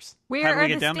stairs. Where How do we are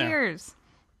get the down there? stairs?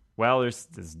 Well, there's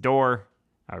this door.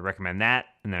 I would recommend that,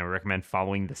 and then I would recommend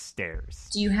following the stairs.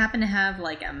 Do you happen to have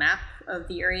like a map of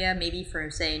the area, maybe for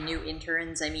say new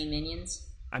interns? I mean minions.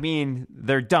 I mean,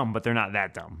 they're dumb, but they're not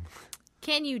that dumb.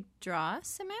 Can you draw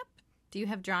us a map? Do you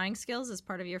have drawing skills as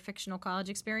part of your fictional college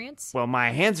experience? Well,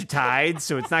 my hands are tied,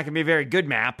 so it's not going to be a very good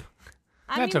map.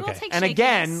 That's We'll okay. take And shakiness.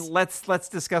 again, let's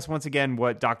discuss once again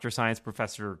what Dr. Science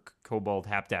Professor Kobold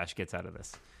Hapdash gets out of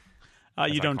this.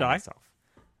 You don't die?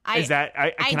 Is that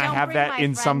can I don't have bring that my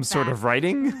in some friends sort back. of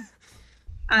writing?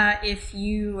 If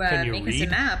you, Can you make us a read?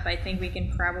 map, I think we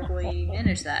can probably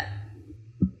manage that.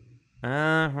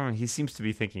 He seems to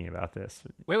be thinking about this.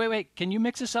 Wait. Can you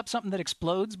mix us up something that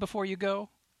explodes before you go?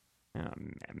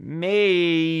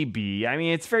 Maybe. I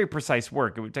mean, it's very precise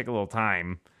work. It would take a little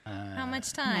time. How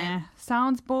much time? Nah,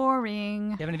 sounds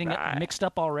boring. You have anything mixed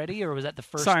up already, or was that the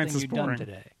first Science thing is you've done boring.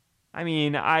 today? I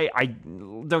mean, I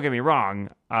don't get me wrong.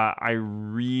 I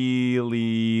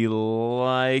really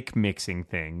like mixing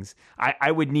things.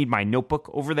 I would need my notebook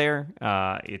over there.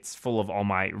 It's full of all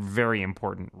my very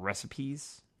important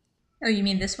recipes. Oh, you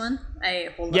mean this one? I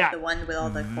hold Yeah, up the one with all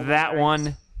the kobold that cards.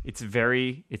 one.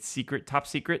 It's secret, top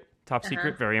secret,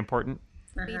 very important.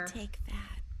 We take that.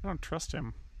 I don't trust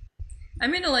him.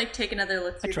 I'm gonna take another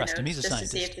look through trust the him. notes He's a just to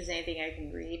see scientist. if there's anything I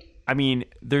can read. I mean,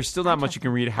 there's still not much you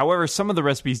can read. However, some of the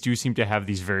recipes do seem to have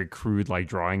these very crude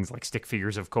drawings, like stick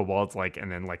figures of kobolds,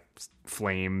 and then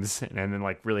flames, and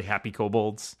then really happy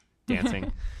kobolds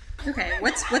dancing. Okay,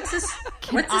 what's this?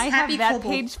 Can What's this I happy have that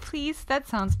kobold? page, please? That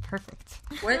sounds perfect.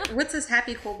 What's this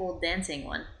happy kobold dancing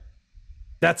one?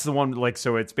 That's the one.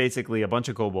 So it's basically a bunch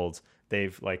of kobolds.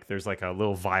 They've there's a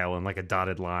little vial and a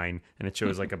dotted line, and it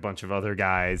shows a bunch of other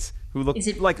guys who look Is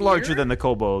it larger beer? than the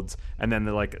kobolds, and then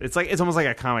they're it's almost like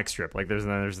a comic strip. There's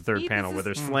a third See, panel this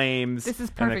where is- there's flames, this is and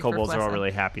the perfect for kobolds are all Plessa.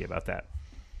 really happy about that.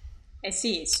 I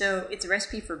see. So it's a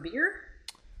recipe for beer?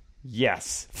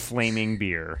 Yes, flaming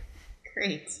beer.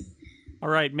 Great. All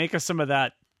right, make us some of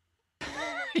that.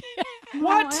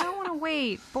 What? I don't want to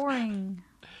wait. Boring.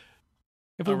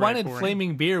 If we All right, wanted boring.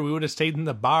 flaming beer, we would have stayed in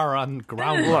the bar on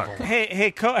ground Look, level.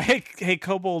 Hey,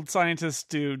 kobold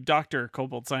scientist to Dr.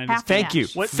 Kobold scientist. Half- Thank you.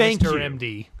 What- Thank Mr. you.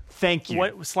 MD. Thank you.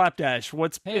 What slapdash?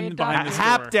 What's Hey, in behind this door?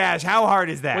 Hapdash, how hard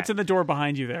is that? What's in the door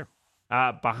behind you there?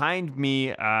 Behind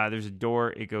me, there's a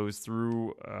door. It goes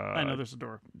through. I know there's a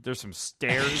door. There's some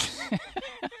stairs.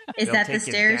 Is They'll that the take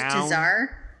you stairs to down.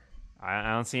 Czar?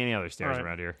 I don't see any other stairs All right.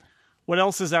 around here. What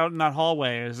else is out in that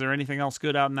hallway? Is there anything else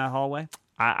good out in that hallway?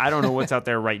 I don't know what's out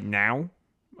there right now.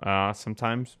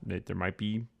 Sometimes there might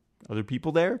be other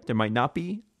people there. There might not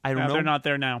be. I don't No, know. they're not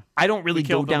there now. I don't really We go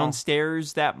killed them all.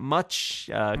 downstairs that much.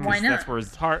 Why not? That's where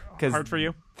It's hard for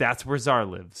you. That's where Czar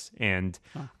lives. And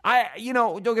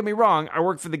don't get me wrong. I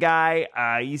work for the guy.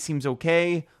 He seems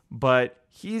okay, but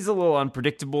he's a little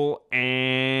unpredictable,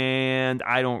 and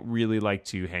I don't really like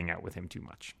to hang out with him too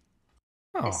much.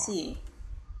 I see.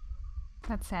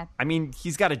 That's sad. I mean,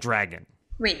 he's got a dragon.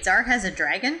 Wait, Czar has a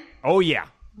dragon? Oh, yeah.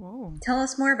 Whoa. Tell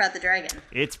us more about the dragon.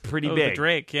 It's pretty Oh, big. the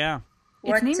Drake, yeah.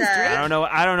 What, name is I Drake?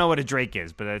 don't know what a drake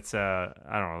is, but it's I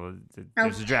don't know.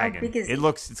 There's How a dragon. big is he?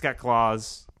 It's got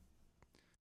claws.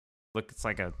 Looks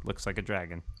like a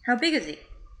dragon. How big is he?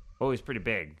 Oh, he's pretty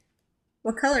big.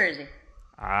 What color is he?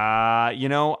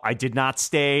 I did not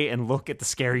stay and look at the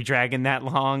scary dragon that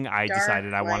long. I Dark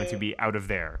decided I wanted to light. be out of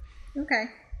there. Okay.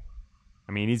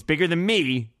 I mean, he's bigger than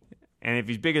me, and if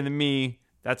he's bigger than me,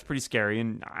 that's pretty scary.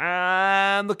 And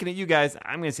I'm looking at you guys.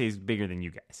 I'm going to say he's bigger than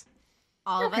you guys.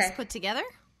 All of us Okay. put together?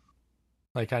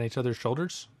 Like on each other's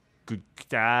shoulders? Good.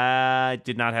 I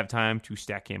did not have time to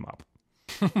stack him up.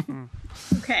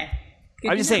 Okay. Good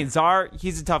I'm to just know. saying, Czar,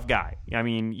 he's a tough guy. I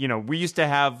mean, we used to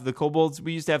have the kobolds.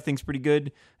 We used to have things pretty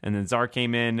good. And then Czar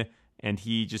came in, and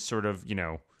he just sort of,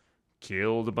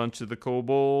 killed a bunch of the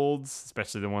kobolds,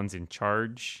 especially the ones in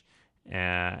charge.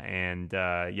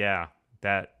 Yeah,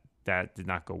 that did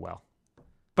not go well.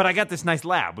 But I got this nice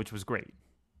lab, which was great.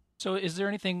 So is there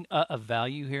anything of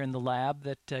value here in the lab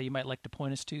that you might like to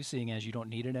point us to, seeing as you don't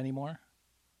need it anymore?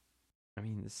 I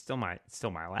mean, it's still my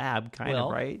lab, kind Well,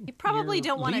 of, right? You probably You're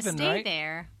don't want to leaving, stay right?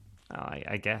 there. Oh,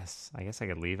 I guess I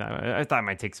could leave. I thought I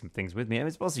might take some things with me. I mean,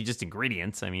 it's mostly just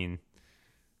ingredients. I mean,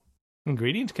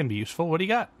 Ingredients can be useful. What do you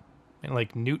got? And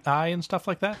like newt eye and stuff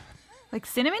like that? Like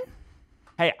cinnamon?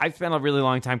 hey, I've spent a really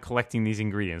long time collecting these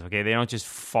ingredients, okay? They don't just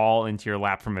fall into your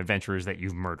lap from adventurers that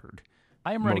you've murdered.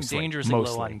 I am running Mostly. dangerously low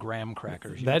Mostly. on graham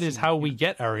crackers. That is how we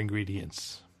get our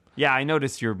ingredients. Yeah, I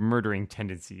noticed your murdering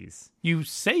tendencies. You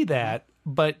say that,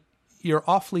 but you're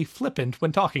awfully flippant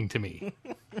when talking to me.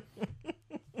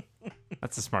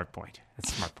 That's a smart point.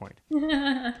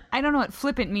 I don't know what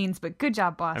flippant means, but good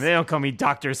job, boss. I mean, they don't call me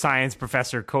Dr. Science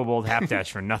Professor Kobold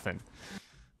Hapdash for nothing.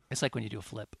 It's like when you do a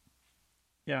flip.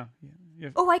 Yeah.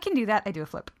 Oh, I can do that. I do a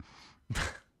flip.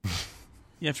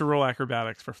 You have to roll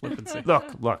acrobatics for flippancy.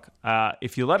 Look.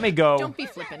 If you let me go... Don't be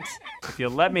flippant. If you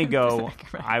let me go,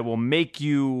 I will make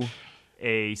you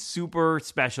a super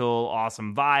special,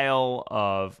 awesome vial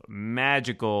of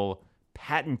magical,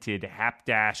 patented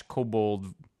Hapdash Kobold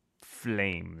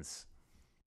flames.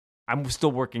 I'm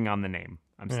still working on the name.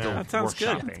 I'm still That sounds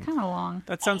good. workshopping. It's kind of long.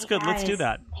 That sounds good. Let's do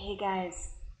that. Hey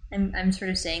guys, I'm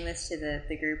sort of saying this to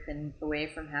the group and away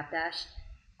from Hapdash.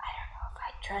 I don't know if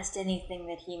I trust anything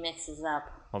that he mixes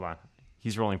up. Hold on.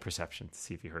 He's rolling perception to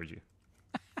see if he heard you.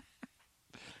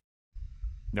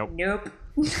 Nope.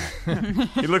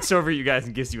 He looks over at you guys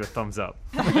and gives you a thumbs up.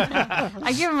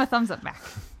 I give him a thumbs up back.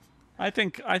 I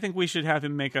think we should have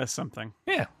him make us something.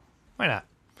 Yeah, why not?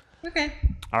 Okay.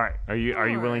 All right. Are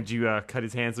you willing to cut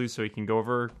his hands loose so he can go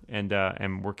over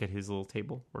and work at his little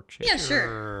table workstation? Yeah,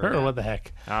 sure. Or what the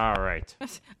heck? All right.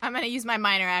 I'm going to use my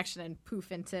minor action and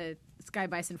poof into Sky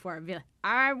Bison form and be like,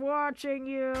 I'm watching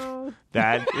you.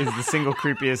 That is the single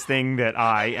creepiest thing that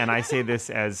I say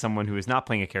this as someone who is not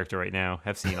playing a character right now,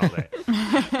 have seen all day.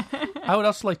 I would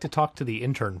also like to talk to the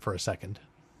intern for a second.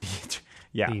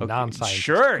 Yeah. The okay. non-scientist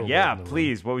Sure. kobold Yeah. in the room.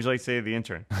 Please. What would you like to say to the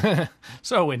intern?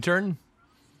 So, intern,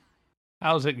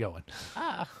 how's it going?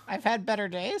 I've had better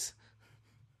days.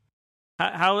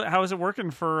 How is it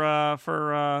working for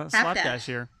Slapdash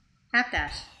here?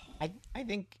 Hapdash. I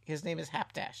think his name is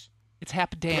Hapdash. It's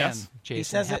Hapdan, Yes. Jason. He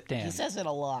says Hapdan. He says it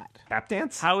a lot. Tap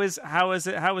dance? How is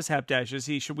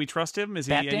Hapdash? Should we trust him? Is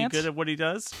he Bat any dance? good at what he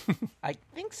does? I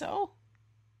think so.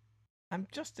 I'm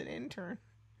just an intern.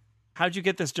 How'd you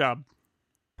get this job?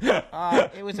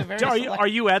 It was a very. Are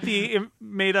you at the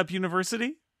made up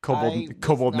university?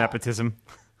 Kobold not. nepotism.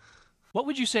 What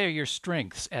would you say are your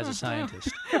strengths as a scientist?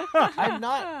 I'm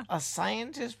not a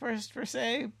scientist per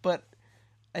se, but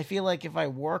I feel like if I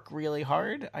work really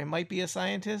hard, I might be a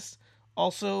scientist.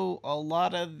 Also, a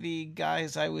lot of the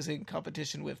guys I was in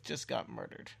competition with just got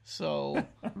murdered. So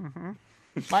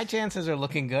my chances are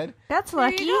looking good. That's There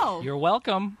lucky. you go. You're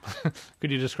welcome.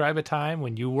 Could you describe a time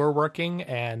when you were working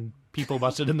and people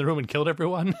busted in the room and killed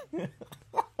everyone?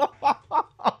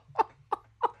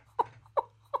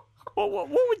 What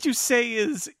would you say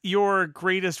is your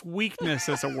greatest weakness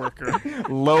as a worker?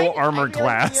 Low armor I really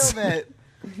class. feel that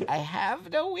I have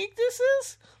no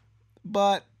weaknesses,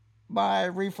 but my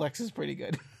reflex is pretty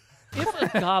good.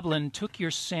 If a goblin took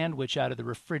your sandwich out of the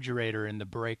refrigerator in the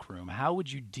break room, how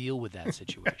would you deal with that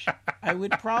situation? I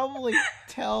would probably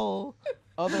tell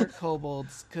other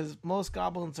kobolds, because most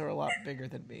goblins are a lot bigger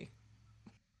than me.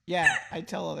 Yeah, I'd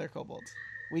tell other kobolds.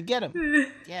 We get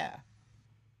them. Yeah.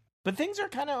 But things are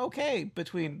kind of okay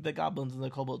between the goblins and the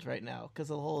kobolds right now, because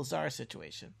of the whole Czar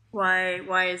situation. Why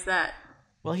is that?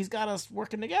 Well, he's got us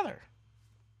working together.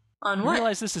 On You what?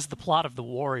 realize this is the plot of the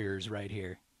Warriors right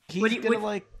here. He's What do you- gonna,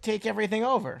 what- take everything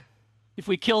over. If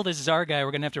we kill this Czar guy,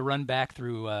 we're going to have to run back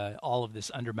through all of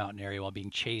this Undermountain area while being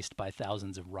chased by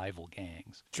thousands of rival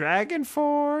gangs. Dragon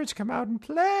Forge, come out and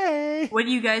play. What are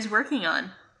you guys working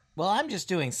on? Well, I'm just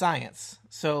doing science.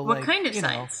 So, What kind of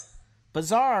science?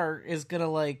 Bazaar is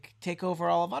gonna, take over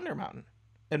all of Undermountain.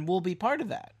 And we'll be part of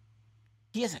that.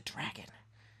 He is a dragon.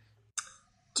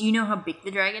 Do you know how big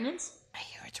the dragon is? I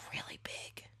hear it's really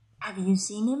big. Have you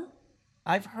seen him?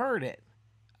 I've heard it.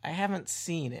 I haven't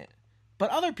seen it. But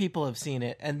other people have seen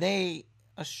it, and they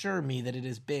assure me that it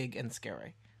is big and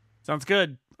scary. Sounds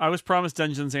good. I was promised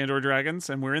Dungeons and or Dragons,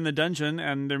 and we're in the dungeon,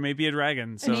 and there may be a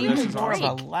dragon. So and this even is more awesome.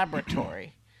 of a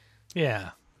laboratory.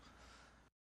 Yeah.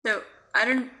 So I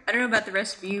don't know about the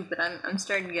rest of you, but I'm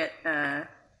starting to get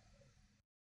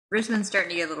Risman's starting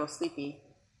to get a little sleepy.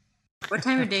 What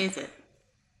time of day is it?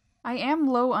 I am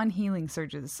low on healing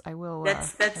surges. I will.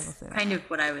 That's I will say that. kind of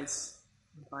what I was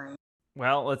implying.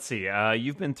 Well, let's see.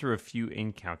 You've been through a few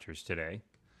encounters today.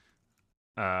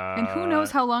 And who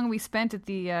knows how long we spent at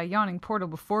the yawning portal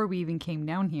before we even came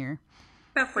down here.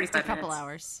 About Just 45 a couple minutes.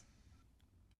 hours.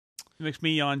 It makes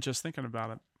me yawn just thinking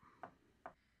about it.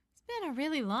 It's been a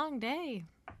really long day.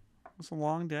 It was a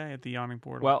long day at the yawning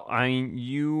portal. Well, I mean,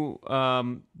 you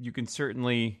can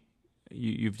certainly,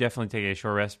 you've definitely taken a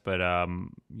short rest, but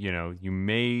you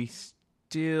may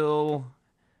still,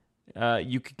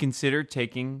 you could consider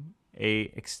taking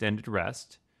a extended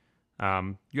rest.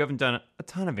 You haven't done a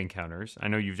ton of encounters. I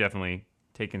know you've definitely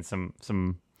taken some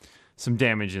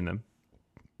damage in them,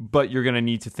 but you're going to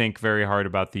need to think very hard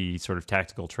about the sort of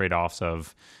tactical trade-offs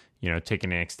of,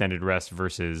 taking an extended rest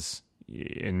versus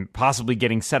and possibly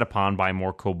getting set upon by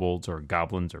more kobolds or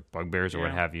goblins or bugbears or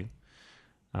what have you.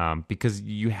 because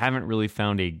you haven't really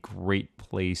found a great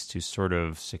place to sort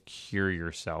of secure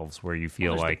yourselves where you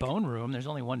feel there's like the bone room. There's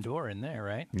only one door in there,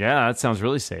 right? Yeah, that sounds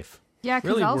really safe. Yeah,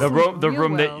 because Really, The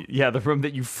room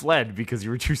that you fled because you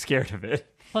were too scared of it.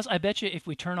 Plus, I bet you if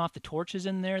we turn off the torches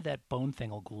in there, that bone thing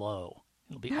will glow.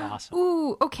 It'll be awesome.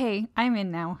 Ooh, okay, I'm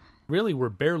in now. Really, we're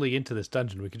barely into this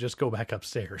dungeon. We could just go back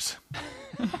upstairs.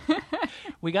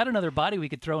 We got another body we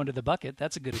could throw into the bucket.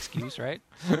 That's a good excuse, right?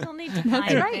 We don't need to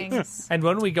hide things. And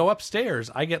when we go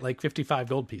upstairs, I get like 55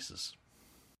 gold pieces.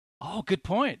 Oh, good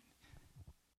point.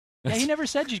 Yeah, he never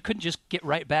said you couldn't just get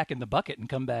right back in the bucket and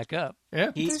come back up.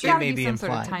 Yeah. There's It got to may be be some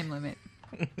sort of implied. time limit.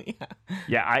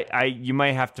 Yeah, you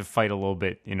might have to fight a little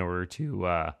bit in order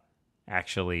to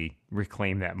actually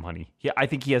reclaim that money. Yeah, I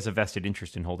think he has a vested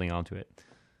interest in holding on to it.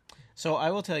 So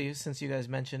I will tell you, since you guys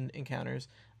mentioned encounters,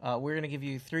 we're going to give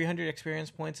you 300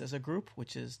 experience points as a group,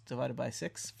 which is divided by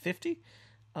 650,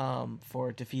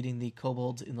 for defeating the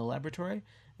kobolds in the laboratory.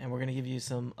 And we're going to give you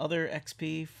some other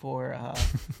XP for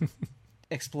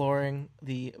exploring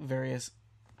the various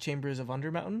chambers of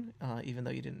Undermountain, even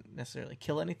though you didn't necessarily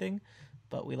kill anything.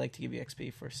 But we like to give you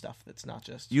XP for stuff that's not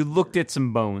just... You looked at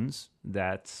some bones.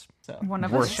 That's One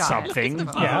of worth us shot something. it.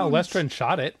 Yeah, Lestrin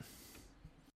shot it.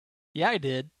 Yeah, I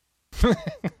did. Can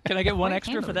I get one Quite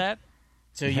extra for handily. that?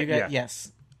 So you got, Yeah.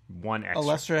 yes. One extra.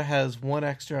 Alestra has one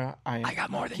extra. I got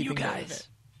more than you keeping note of guys.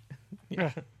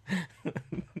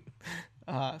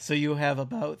 it. So you have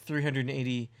about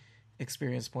 380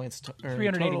 experience points to earn.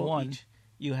 381. Total each.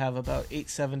 You have about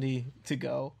 870 to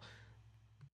go.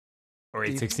 Or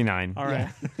 869. All right.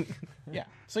 Yeah.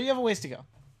 So you have a ways to go.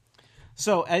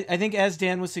 So I think, as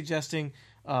Dan was suggesting,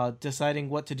 deciding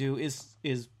what to do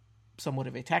is somewhat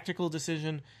of a tactical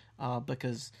decision,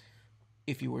 because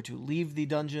if you were to leave the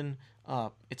dungeon,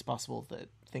 it's possible that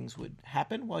things would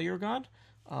happen while you're gone.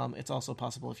 It's also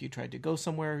possible if you tried to go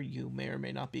somewhere, you may or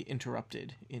may not be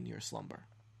interrupted in your slumber.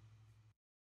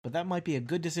 But that might be a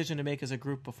good decision to make as a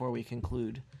group before we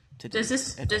conclude today. Does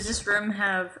this room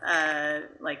have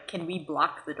can we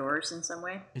block the doors in some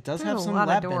way? It does There's have a some lot of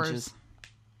lab doors.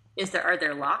 benches. Are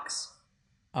there locks?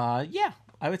 Yeah,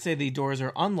 I would say the doors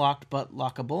are unlocked but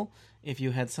lockable. If you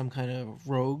had some kind of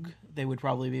rogue, they would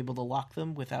probably be able to lock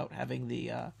them without having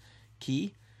the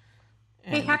key.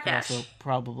 And Hey, you can Hapdash. also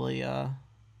probably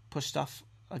push stuff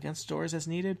against doors as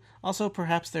needed. Also,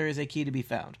 perhaps there is a key to be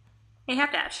found. Hey,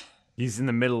 Hapdash. He's in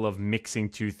the middle of mixing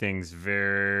two things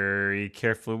very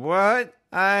carefully. What?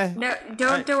 No,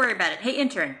 don't worry about it. Hey,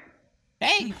 intern.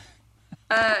 Hey!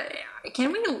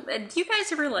 Can we? Do you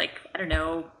guys ever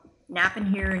nap in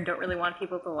here and don't really want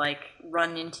people to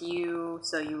run into you,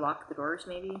 so you lock the doors?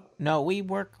 Maybe. No, we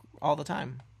work all the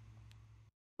time.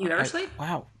 You ever sleep?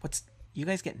 Wow, you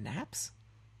guys get naps?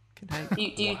 Can I? Do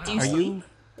you Are sleep? you?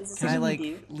 Is this Can I something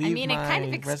you do? leave I mean, it my kind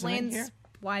of resume explains here?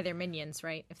 why they're minions,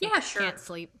 right? If they Yeah, sure. can't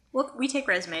sleep. Well, we take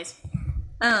resumes.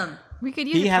 We could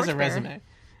use He has a torchbearer. resume.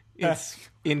 It's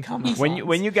in common.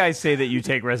 When you guys say that you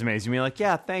take resumes, you mean like,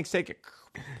 yeah, thanks, take it.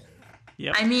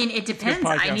 Yep. I mean, it depends.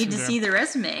 I podcast need to from see the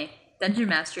resume. Dungeon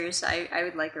Masters, I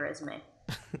would like a resume.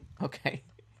 Okay.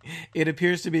 It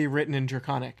appears to be written in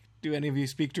Draconic. Do any of you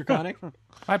speak Draconic?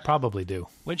 I probably do.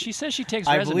 When she says she takes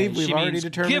I resumes, believe we've she already means,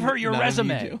 determined. give her your none of you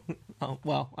resume. do. Oh,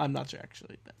 well, I'm not sure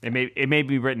actually. But It may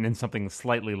be written in something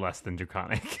slightly less than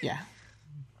Draconic. yeah,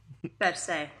 Bad to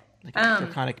say. like a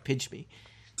Draconic Pidgey.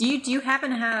 Do you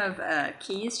happen to have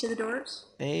keys to the doors?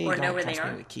 They Or don't know where they trust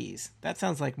me are? with keys. That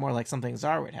sounds like more like something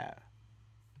Czar would have.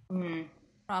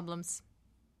 Problems.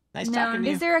 Nice No, talking to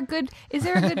you. Is there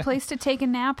a good place to take a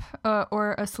nap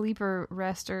or a sleep or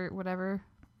rest or whatever?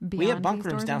 We have beyond bunk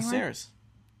these rooms doors anywhere? downstairs.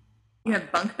 You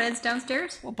have bunk beds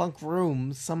downstairs? Well, bunk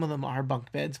rooms. Some of them are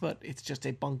bunk beds, but it's just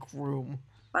a bunk room.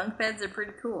 Bunk beds are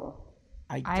pretty cool.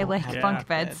 I don't like have a bunk bunk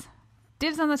beds. bed.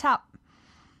 Dibs on the top.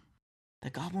 The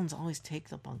goblins always take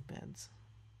the bunk beds.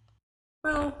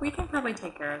 Well, we can probably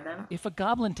take care of them. If a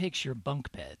goblin takes your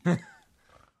bunk bed,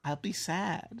 I'll be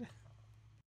sad.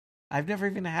 I've never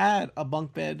even had a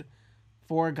bunk bed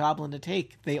for a goblin to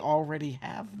take. They already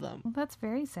have them. Well, that's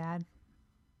very sad.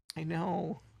 I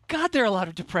know. God, there are a lot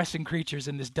of depressing creatures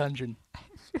in this dungeon.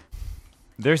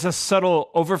 There's a subtle,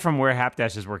 over from where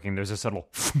Hapdash is working, there's a subtle,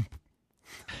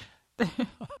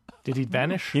 Did he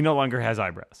vanish? he no longer has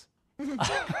eyebrows.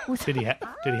 Did he have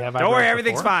Don't eyebrows worry,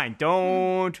 everything's before? fine.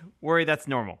 Don't worry, that's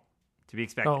normal to be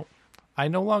expected. Oh, I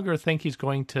no longer think he's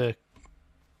going to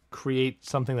create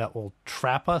something that will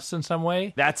trap us in some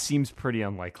way, That seems pretty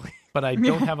unlikely. but I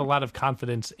don't have a lot of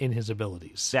confidence in his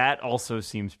abilities. That also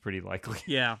seems pretty likely.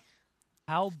 Yeah.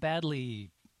 How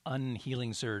badly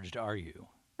unhealing surged are you?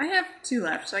 I have 2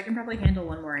 left, so I can probably handle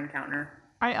one more encounter.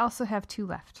 I also have 2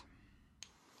 left.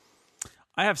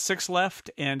 I have 6 left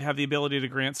and have the ability to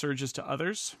grant surges to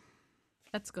others.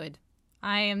 That's good.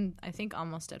 I think,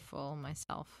 almost at full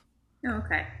myself. Oh,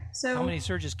 okay. So How many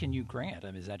surges can you grant?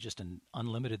 I mean, is that just an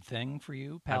unlimited thing for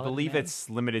you, I Paladin believe man? it's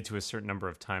limited to a certain number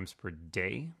of times per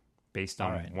day based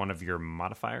on one of your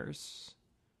modifiers.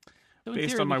 So in Based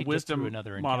theory, on we my could get through wisdom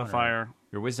another encounter. modifier.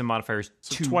 Your wisdom modifier is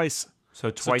So 2. twice. So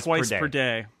twice per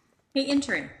day. hey,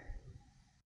 intern.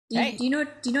 Do you know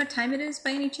what time it is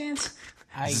by any chance?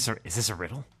 Is this a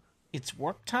riddle? It's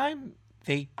work time.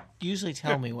 They usually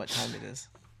tell me what time it is.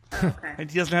 Oh, okay.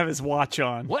 And he doesn't have his watch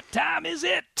on. What time is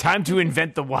it? Time to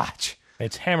invent the watch.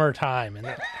 It's hammer time.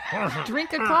 And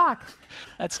Drink a clock.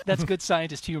 That's good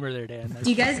scientist humor there, Dan. Do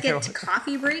you guys get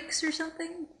coffee breaks or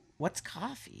something? What's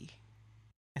coffee?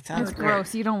 It sounds It's weird.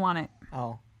 gross. You don't want it.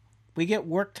 Oh. We get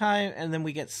work time, and then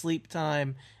we get sleep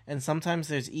time, and sometimes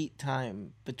there's eat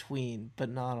time between, but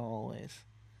not always.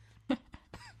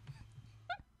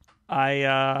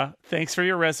 Thanks for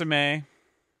your resume.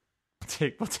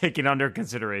 We'll take it under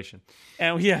consideration.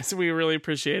 And yes, we really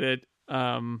appreciate it.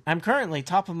 I'm currently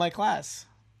top of my class.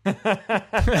 The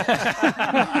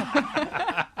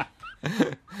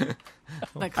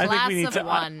class of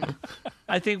one.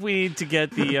 I think we need to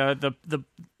get the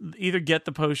either get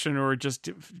the potion or just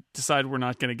decide we're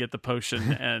not going to get the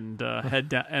potion and head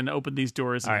down and open these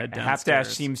doors and head downstairs.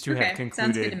 Halfdash seems to have Okay,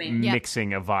 sounds good concluded to me.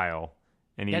 mixing a vial,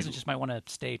 and You guys just might want to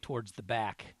stay towards the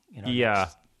back. yeah,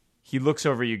 he looks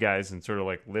over you guys and sort of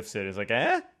like lifts it. It's like,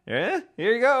 here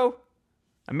you go.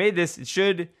 I made this. It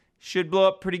should blow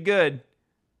up pretty good.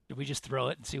 Did we just throw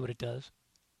it and see what it does?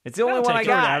 It's the only one I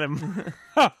Throw it got. at him.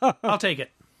 I'll take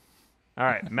it. All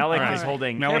right, Melik is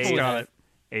holding Melik's got it.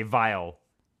 a vial.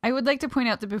 I would like to point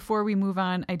out that before we move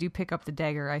on, I do pick up the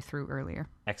dagger I threw earlier.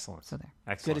 Excellent. So there.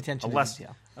 Excellent. Good attention to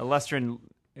detail. Alestrin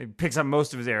picks up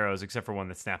most of his arrows except for one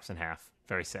that snaps in half.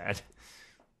 Very sad.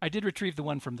 I did retrieve the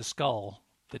one from the skull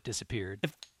that disappeared.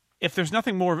 If there's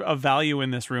nothing more of value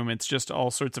in this room, it's just all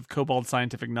sorts of kobold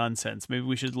scientific nonsense. Maybe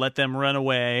we should let them run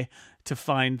away to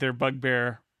find their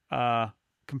bugbear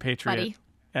compatriot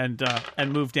and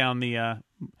move down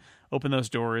open those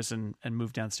doors and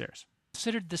move downstairs.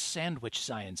 Considered the sandwich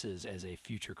sciences as a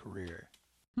future career.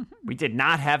 We did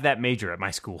not have that major at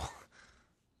my school.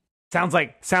 Sounds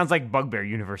like Bugbear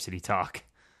University talk.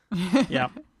 Yeah.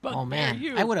 Oh man,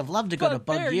 you. I would have loved to go to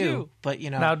Bugbear Bug you. U, but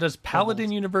Now, does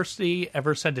Paladin University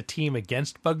ever send a team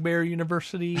against Bugbear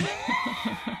University?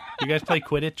 You guys play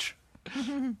Quidditch?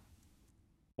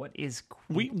 What is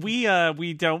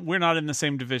We don't. We're not in the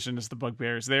same division as the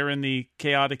Bugbears. They're in the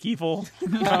chaotic evil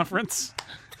conference,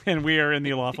 and we are in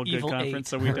the lawful good Evil conference.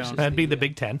 So eight we versus don't. That'd be the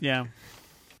Big Ten. Yeah.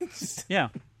 Yeah.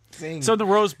 Zing. So the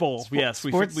Rose Bowl. Yes,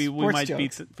 we sports might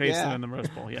jokes. face Yeah. them in the Rose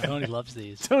Bowl. Yeah. Tony loves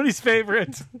these. Tony's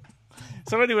favorite.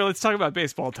 So anyway, let's talk about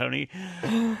baseball, Tony.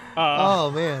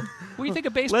 Oh man, What do you think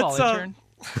of baseball, let's, intern?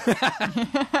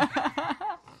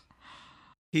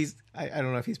 I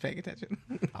don't know if he's paying attention.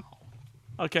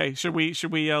 Okay, should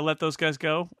we let those guys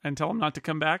go and tell them not to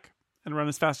come back and run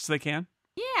as fast as they can?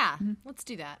 Yeah, let's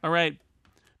do that. All right,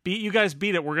 you guys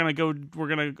beat it. We're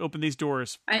gonna open these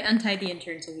doors. I untied the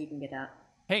intern so he can get out.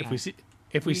 Hey,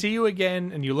 If we see you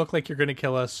again and you look like you're going to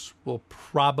kill us, we'll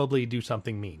probably do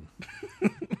something mean.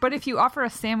 But if you offer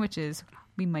us sandwiches,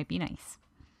 we might be nice.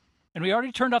 and we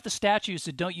already turned off the statues,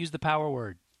 so don't use the power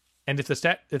word. And if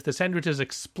the sandwiches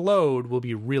explode, we'll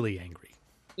be really angry.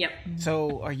 Yep.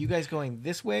 So, are you guys going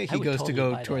this way? He would goes totally to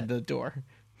go buy toward that. the door,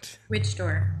 Which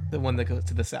door? the one that goes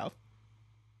to the south.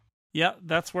 Yeah,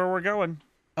 that's where we're going.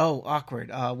 Oh, awkward.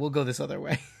 We'll go this other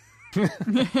way.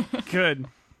 Good.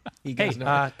 He Hey, goes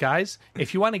north. guys,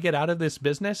 if you want to get out of this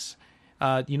business,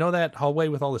 you know that hallway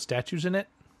with all the statues in it?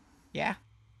 Yeah.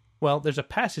 Well, there's a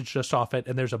passage just off it,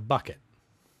 and there's a bucket.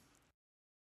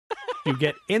 You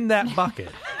get in that bucket.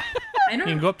 I You can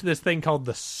don't. go up to this thing called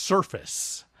the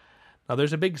surface. Now,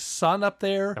 there's a big sun up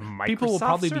there. The People will Microsoft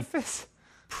probably Surface? be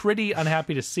pretty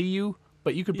unhappy to see you,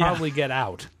 but you could probably get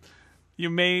out. You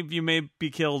may be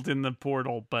killed in the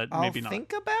portal, but I'll maybe not.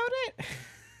 think about it.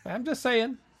 I'm just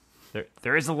saying.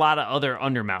 There is a lot of other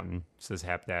Undermountain, says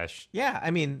Hapdash. Yeah, I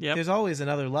mean, Yep. there's always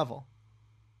another level.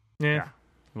 Yeah.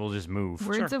 We'll just move.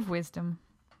 Words of wisdom.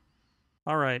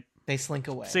 All right. They slink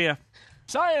away. See ya.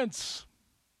 Science!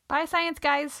 Bye, science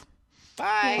guys.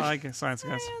 Bye. I guess science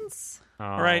guys.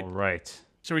 All right. right.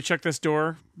 Should we check this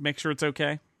door? Make sure it's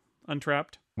okay.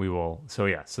 Untrapped. We will. So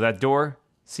that door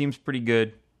seems pretty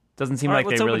good. Doesn't seem All right,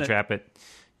 like they let's really open it. trap it.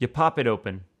 You pop it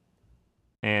open,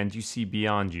 and you see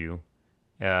beyond you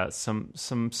a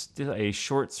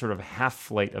short sort of half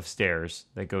flight of stairs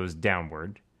that goes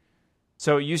downward.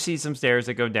 So you see some stairs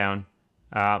that go down.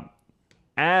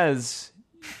 As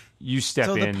You step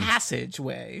so in. The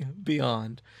passageway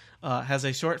beyond has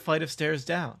a short flight of stairs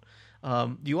down.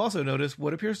 You also notice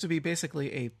what appears to be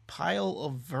basically a pile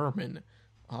of vermin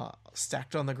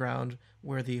stacked on the ground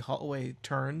where the hallway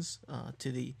turns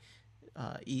to the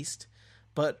east.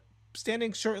 But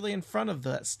standing shortly in front of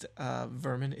that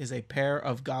vermin is a pair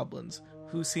of goblins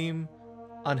who seem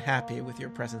unhappy with your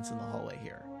presence in the hallway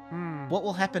here. What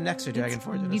will happen next to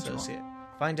Dragonforge and Associate?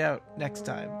 Find out next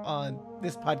time on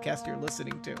this podcast you're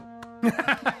listening to.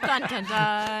 Dun, dun,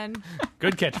 dun.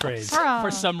 Good catchphrase. For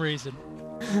some reason.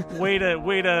 Way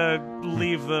to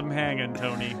leave them hanging,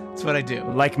 Tony. That's what I do.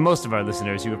 Like most of our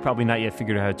listeners, you have probably not yet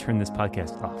figured out how to turn this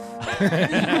podcast off.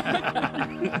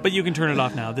 But you can turn it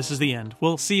off now. This is the end.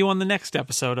 We'll see you on the next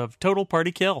episode of Total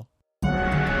Party Kill.